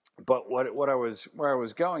 but where I was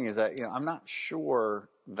going is that I'm not sure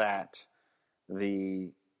that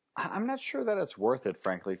it's worth it,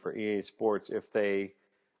 frankly, for EA Sports if they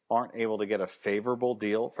aren't able to get a favorable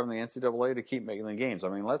deal from the NCAA to keep making the games. I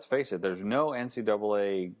mean, let's face it, there's no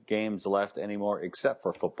NCAA games left anymore except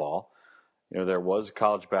for football. There was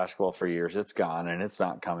college basketball for years. It's gone, and it's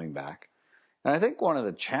not coming back. And I think one of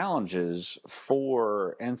the challenges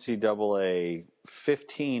for NCAA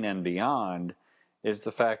 15 and beyond is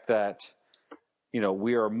the fact that,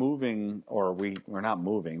 we are moving, or we're not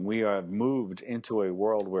moving. We have moved into a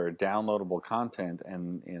world where downloadable content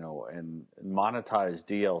and monetized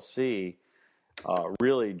DLC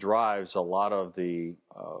really drives a lot of the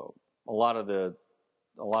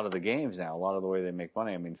games now, a lot of the way they make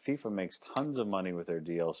money. I mean, FIFA makes tons of money with their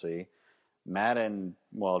DLC. Madden,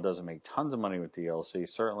 well, it doesn't make tons of money with DLC.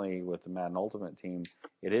 Certainly with the Madden Ultimate Team,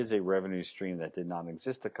 it is a revenue stream that did not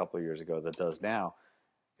exist a couple of years ago that does now.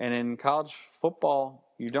 And in college football,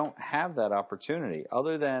 you don't have that opportunity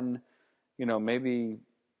other than, maybe,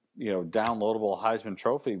 downloadable Heisman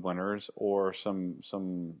Trophy winners or some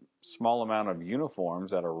small amount of uniforms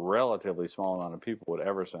that a relatively small amount of people would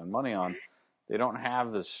ever spend money on. They don't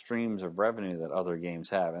have the streams of revenue that other games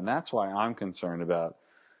have. And that's why I'm concerned about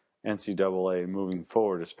NCAA moving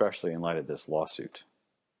forward, especially in light of this lawsuit.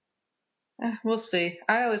 We'll see.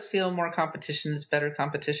 I always feel more competition is better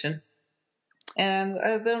competition. And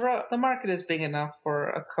the market is big enough for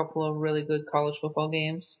a couple of really good college football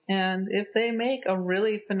games. And if they make a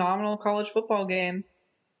really phenomenal college football game,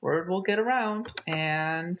 word will get around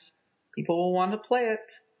and people will want to play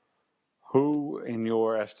it. Who, in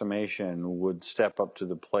your estimation, would step up to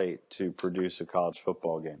the plate to produce a college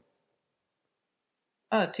football game?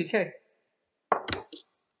 2K.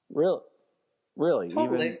 Really?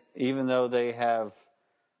 Totally. Even though they have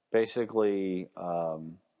basically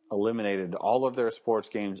eliminated all of their sports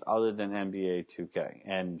games other than NBA 2K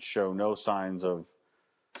and show no signs of,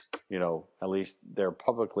 at least they're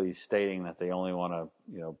publicly stating that they only want to,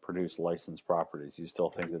 produce licensed properties. You still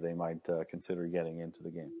think that they might consider getting into the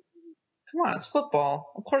game? Come on, it's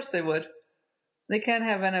football. Of course they would. They can't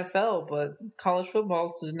have NFL, but college football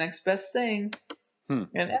is the next best thing. And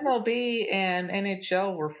MLB and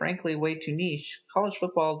NHL were frankly way too niche. College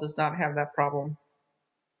football does not have that problem,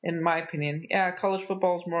 in my opinion. Yeah, college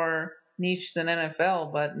football is more niche than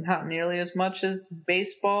NFL, but not nearly as much as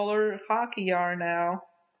baseball or hockey are now.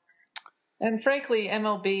 And frankly,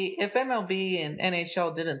 if MLB and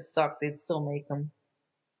NHL didn't suck, they'd still make them.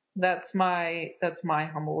 That's my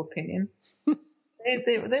humble opinion.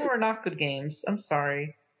 They were not good games. I'm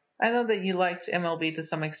sorry. I know that you liked MLB to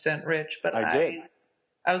some extent, Rich, but I did.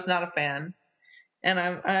 I was not a fan. And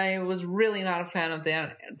I was really not a fan of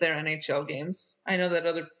their NHL games. I know that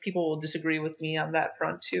other people will disagree with me on that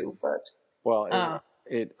front too, but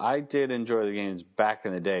I did enjoy the games back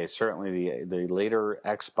in the day. Certainly the later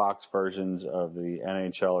Xbox versions of the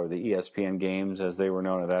NHL or the ESPN games, as they were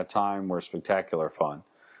known at that time, were spectacular fun.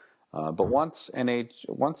 But once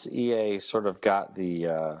EA sort of got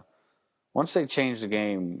once they changed the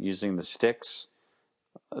game using the sticks,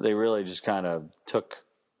 they really just kind of took,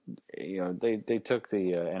 they took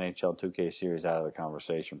the NHL 2K series out of the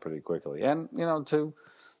conversation pretty quickly. And to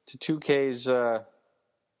 2K's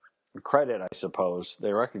credit, I suppose,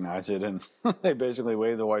 they recognized it and they basically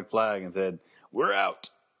waved the white flag and said, "We're out."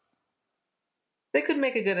 They could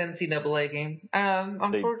make a good NCAA game.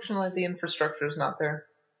 Unfortunately, the infrastructure is not there.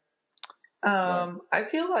 Right. I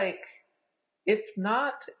feel like if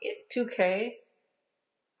not 2K,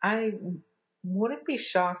 I wouldn't be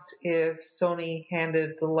shocked if Sony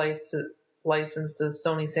handed the license to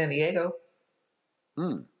Sony San Diego.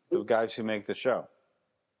 The guys who make the show.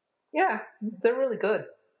 Yeah, they're really good.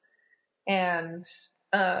 And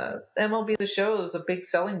MLB The Show is a big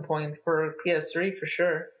selling point for PS3 for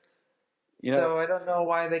sure. So I don't know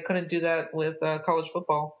why they couldn't do that with college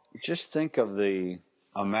football. Just think of the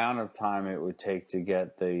amount of time it would take to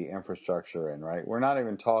get the infrastructure in, right? We're not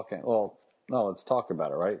even talking, well, no, let's talk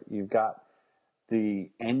about it, right? You've got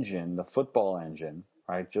the engine, the football engine,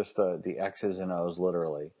 right? Just the X's and O's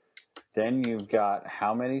literally. Then you've got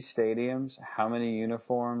how many stadiums, how many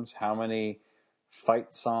uniforms, how many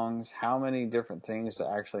fight songs, how many different things to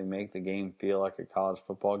actually make the game feel like a college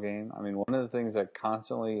football game. I mean, one of the things that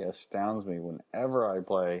constantly astounds me whenever I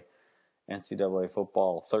play NCAA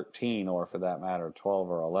football 13, or for that matter 12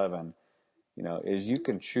 or 11, is you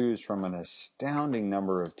can choose from an astounding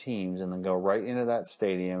number of teams and then go right into that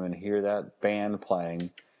stadium and hear that band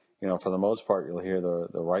playing. For the most part, you'll hear the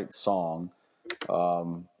right song.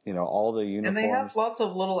 All the uniforms. And they have lots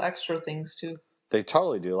of little extra things too. They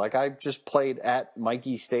totally do. Like I just played at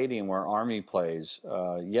Mikey Stadium where Army plays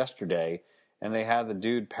yesterday, and they had the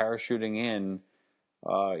dude parachuting in,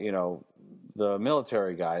 the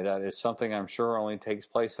military guy. That is something I'm sure only takes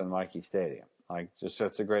place in Mikey Stadium.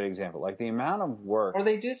 That's a great example. Like the amount of work. Or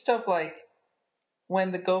they do stuff like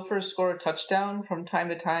when the Gophers score a touchdown, from time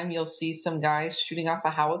to time you'll see some guys shooting off a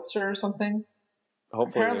howitzer or something.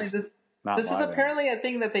 Hopefully, apparently this is apparently a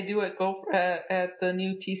thing that they do at the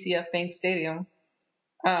new TCF Bank Stadium.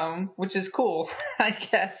 Which is cool, I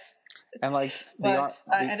guess. And I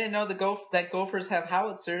didn't know that Gophers have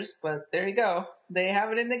howitzers, but there you go. They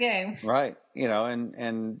have it in the game. Right.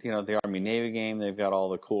 And the Army Navy game, they've got all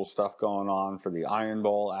the cool stuff going on for the Iron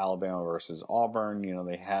Bowl, Alabama versus Auburn.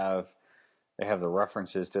 They have the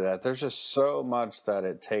references to that. There's just so much that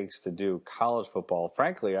it takes to do college football.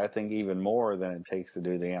 Frankly, I think even more than it takes to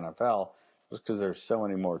do the NFL. Just because there's so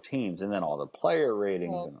many more teams, and then all the player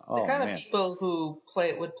ratings. Well, the kind of people who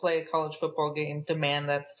would play a college football game demand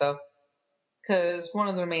that stuff. Because one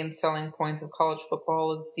of the main selling points of college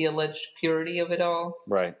football is the alleged purity of it all.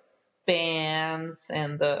 Right. Fans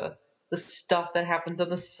and the stuff that happens on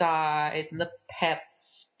the side and the pep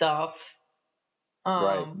stuff.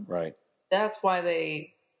 Right. That's why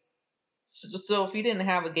they. So if you didn't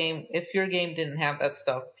have a game, if your game didn't have that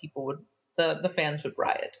stuff, the fans would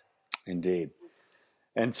riot. Indeed.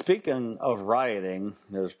 And speaking of rioting,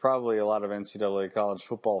 there's probably a lot of NCAA college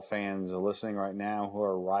football fans listening right now who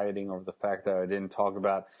are rioting over the fact that I didn't talk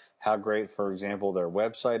about how great, for example, their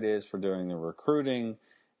website is for doing the recruiting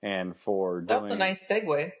and for doing... That's a nice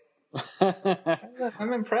segue.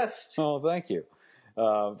 I'm impressed. Oh, thank you.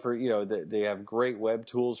 They have great web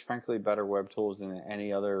tools, frankly, better web tools than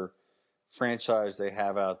any other franchise they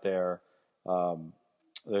have out there.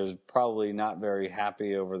 There's probably not very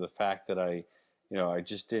happy over the fact that I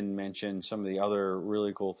just didn't mention some of the other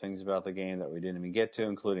really cool things about the game that we didn't even get to,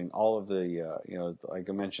 including all of the, like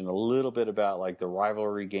I mentioned a little bit about like the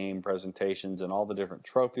rivalry game presentations and all the different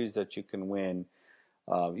trophies that you can win.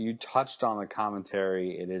 You touched on the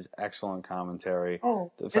commentary. It is excellent commentary.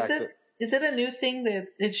 Oh, is it a new thing that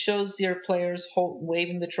it shows your players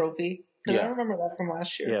waving the trophy? Because I remember that from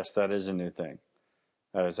last year. Yes, that is a new thing.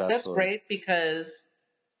 That is absolutely. That's great because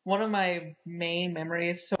one of my main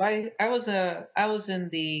memories. So I was in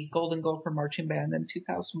the Golden Gopher marching band in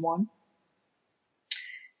 2001,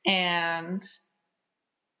 and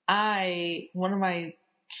one of my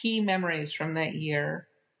key memories from that year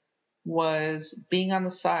was being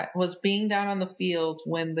down on the field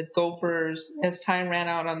when the Gophers, as time ran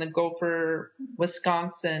out on the Gopher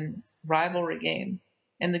Wisconsin rivalry game,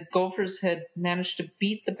 and the Gophers had managed to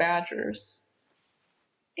beat the Badgers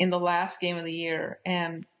in the last game of the year,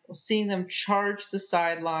 and seeing them charge the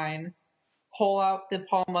sideline, pull out the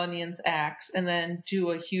Paul Bunyan's axe, and then do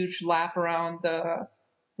a huge lap around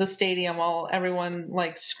the the stadium while everyone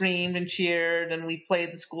like screamed and cheered, and we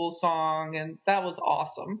played the school song, and that was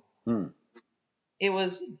awesome. It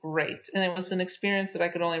was great, and it was an experience that I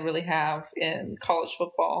could only really have in college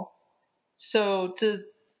football. So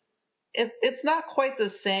it's not quite the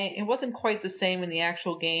same. It wasn't quite the same in the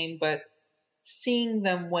actual game, but seeing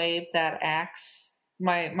them wave that axe,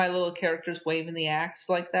 my little characters waving the axe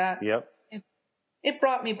like that. Yep. It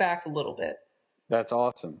brought me back a little bit. That's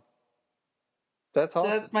awesome. That's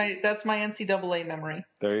awesome. That's my NCAA memory.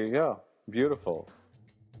 There you go. Beautiful.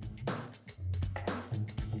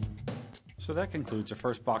 So that concludes our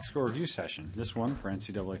first box score review session, this one for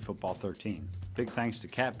NCAA Football 13. Big thanks to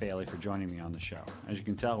Kat Bailey for joining me on the show. As you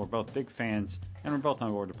can tell, we're both big fans, and we're both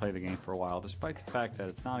on board to play the game for a while, despite the fact that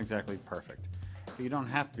it's not exactly perfect. But you don't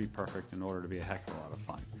have to be perfect in order to be a heck of a lot of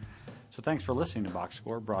fun. So thanks for listening to Box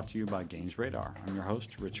Score, brought to you by Games Radar. I'm your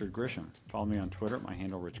host, Richard Grisham. Follow me on Twitter at my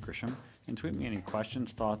handle, Rich Grisham, and tweet me any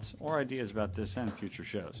questions, thoughts, or ideas about this and future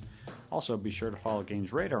shows. Also, be sure to follow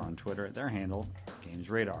Games Radar on Twitter at their handle, Games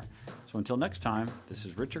Radar. So until next time, this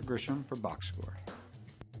is Richard Grisham for Box Score.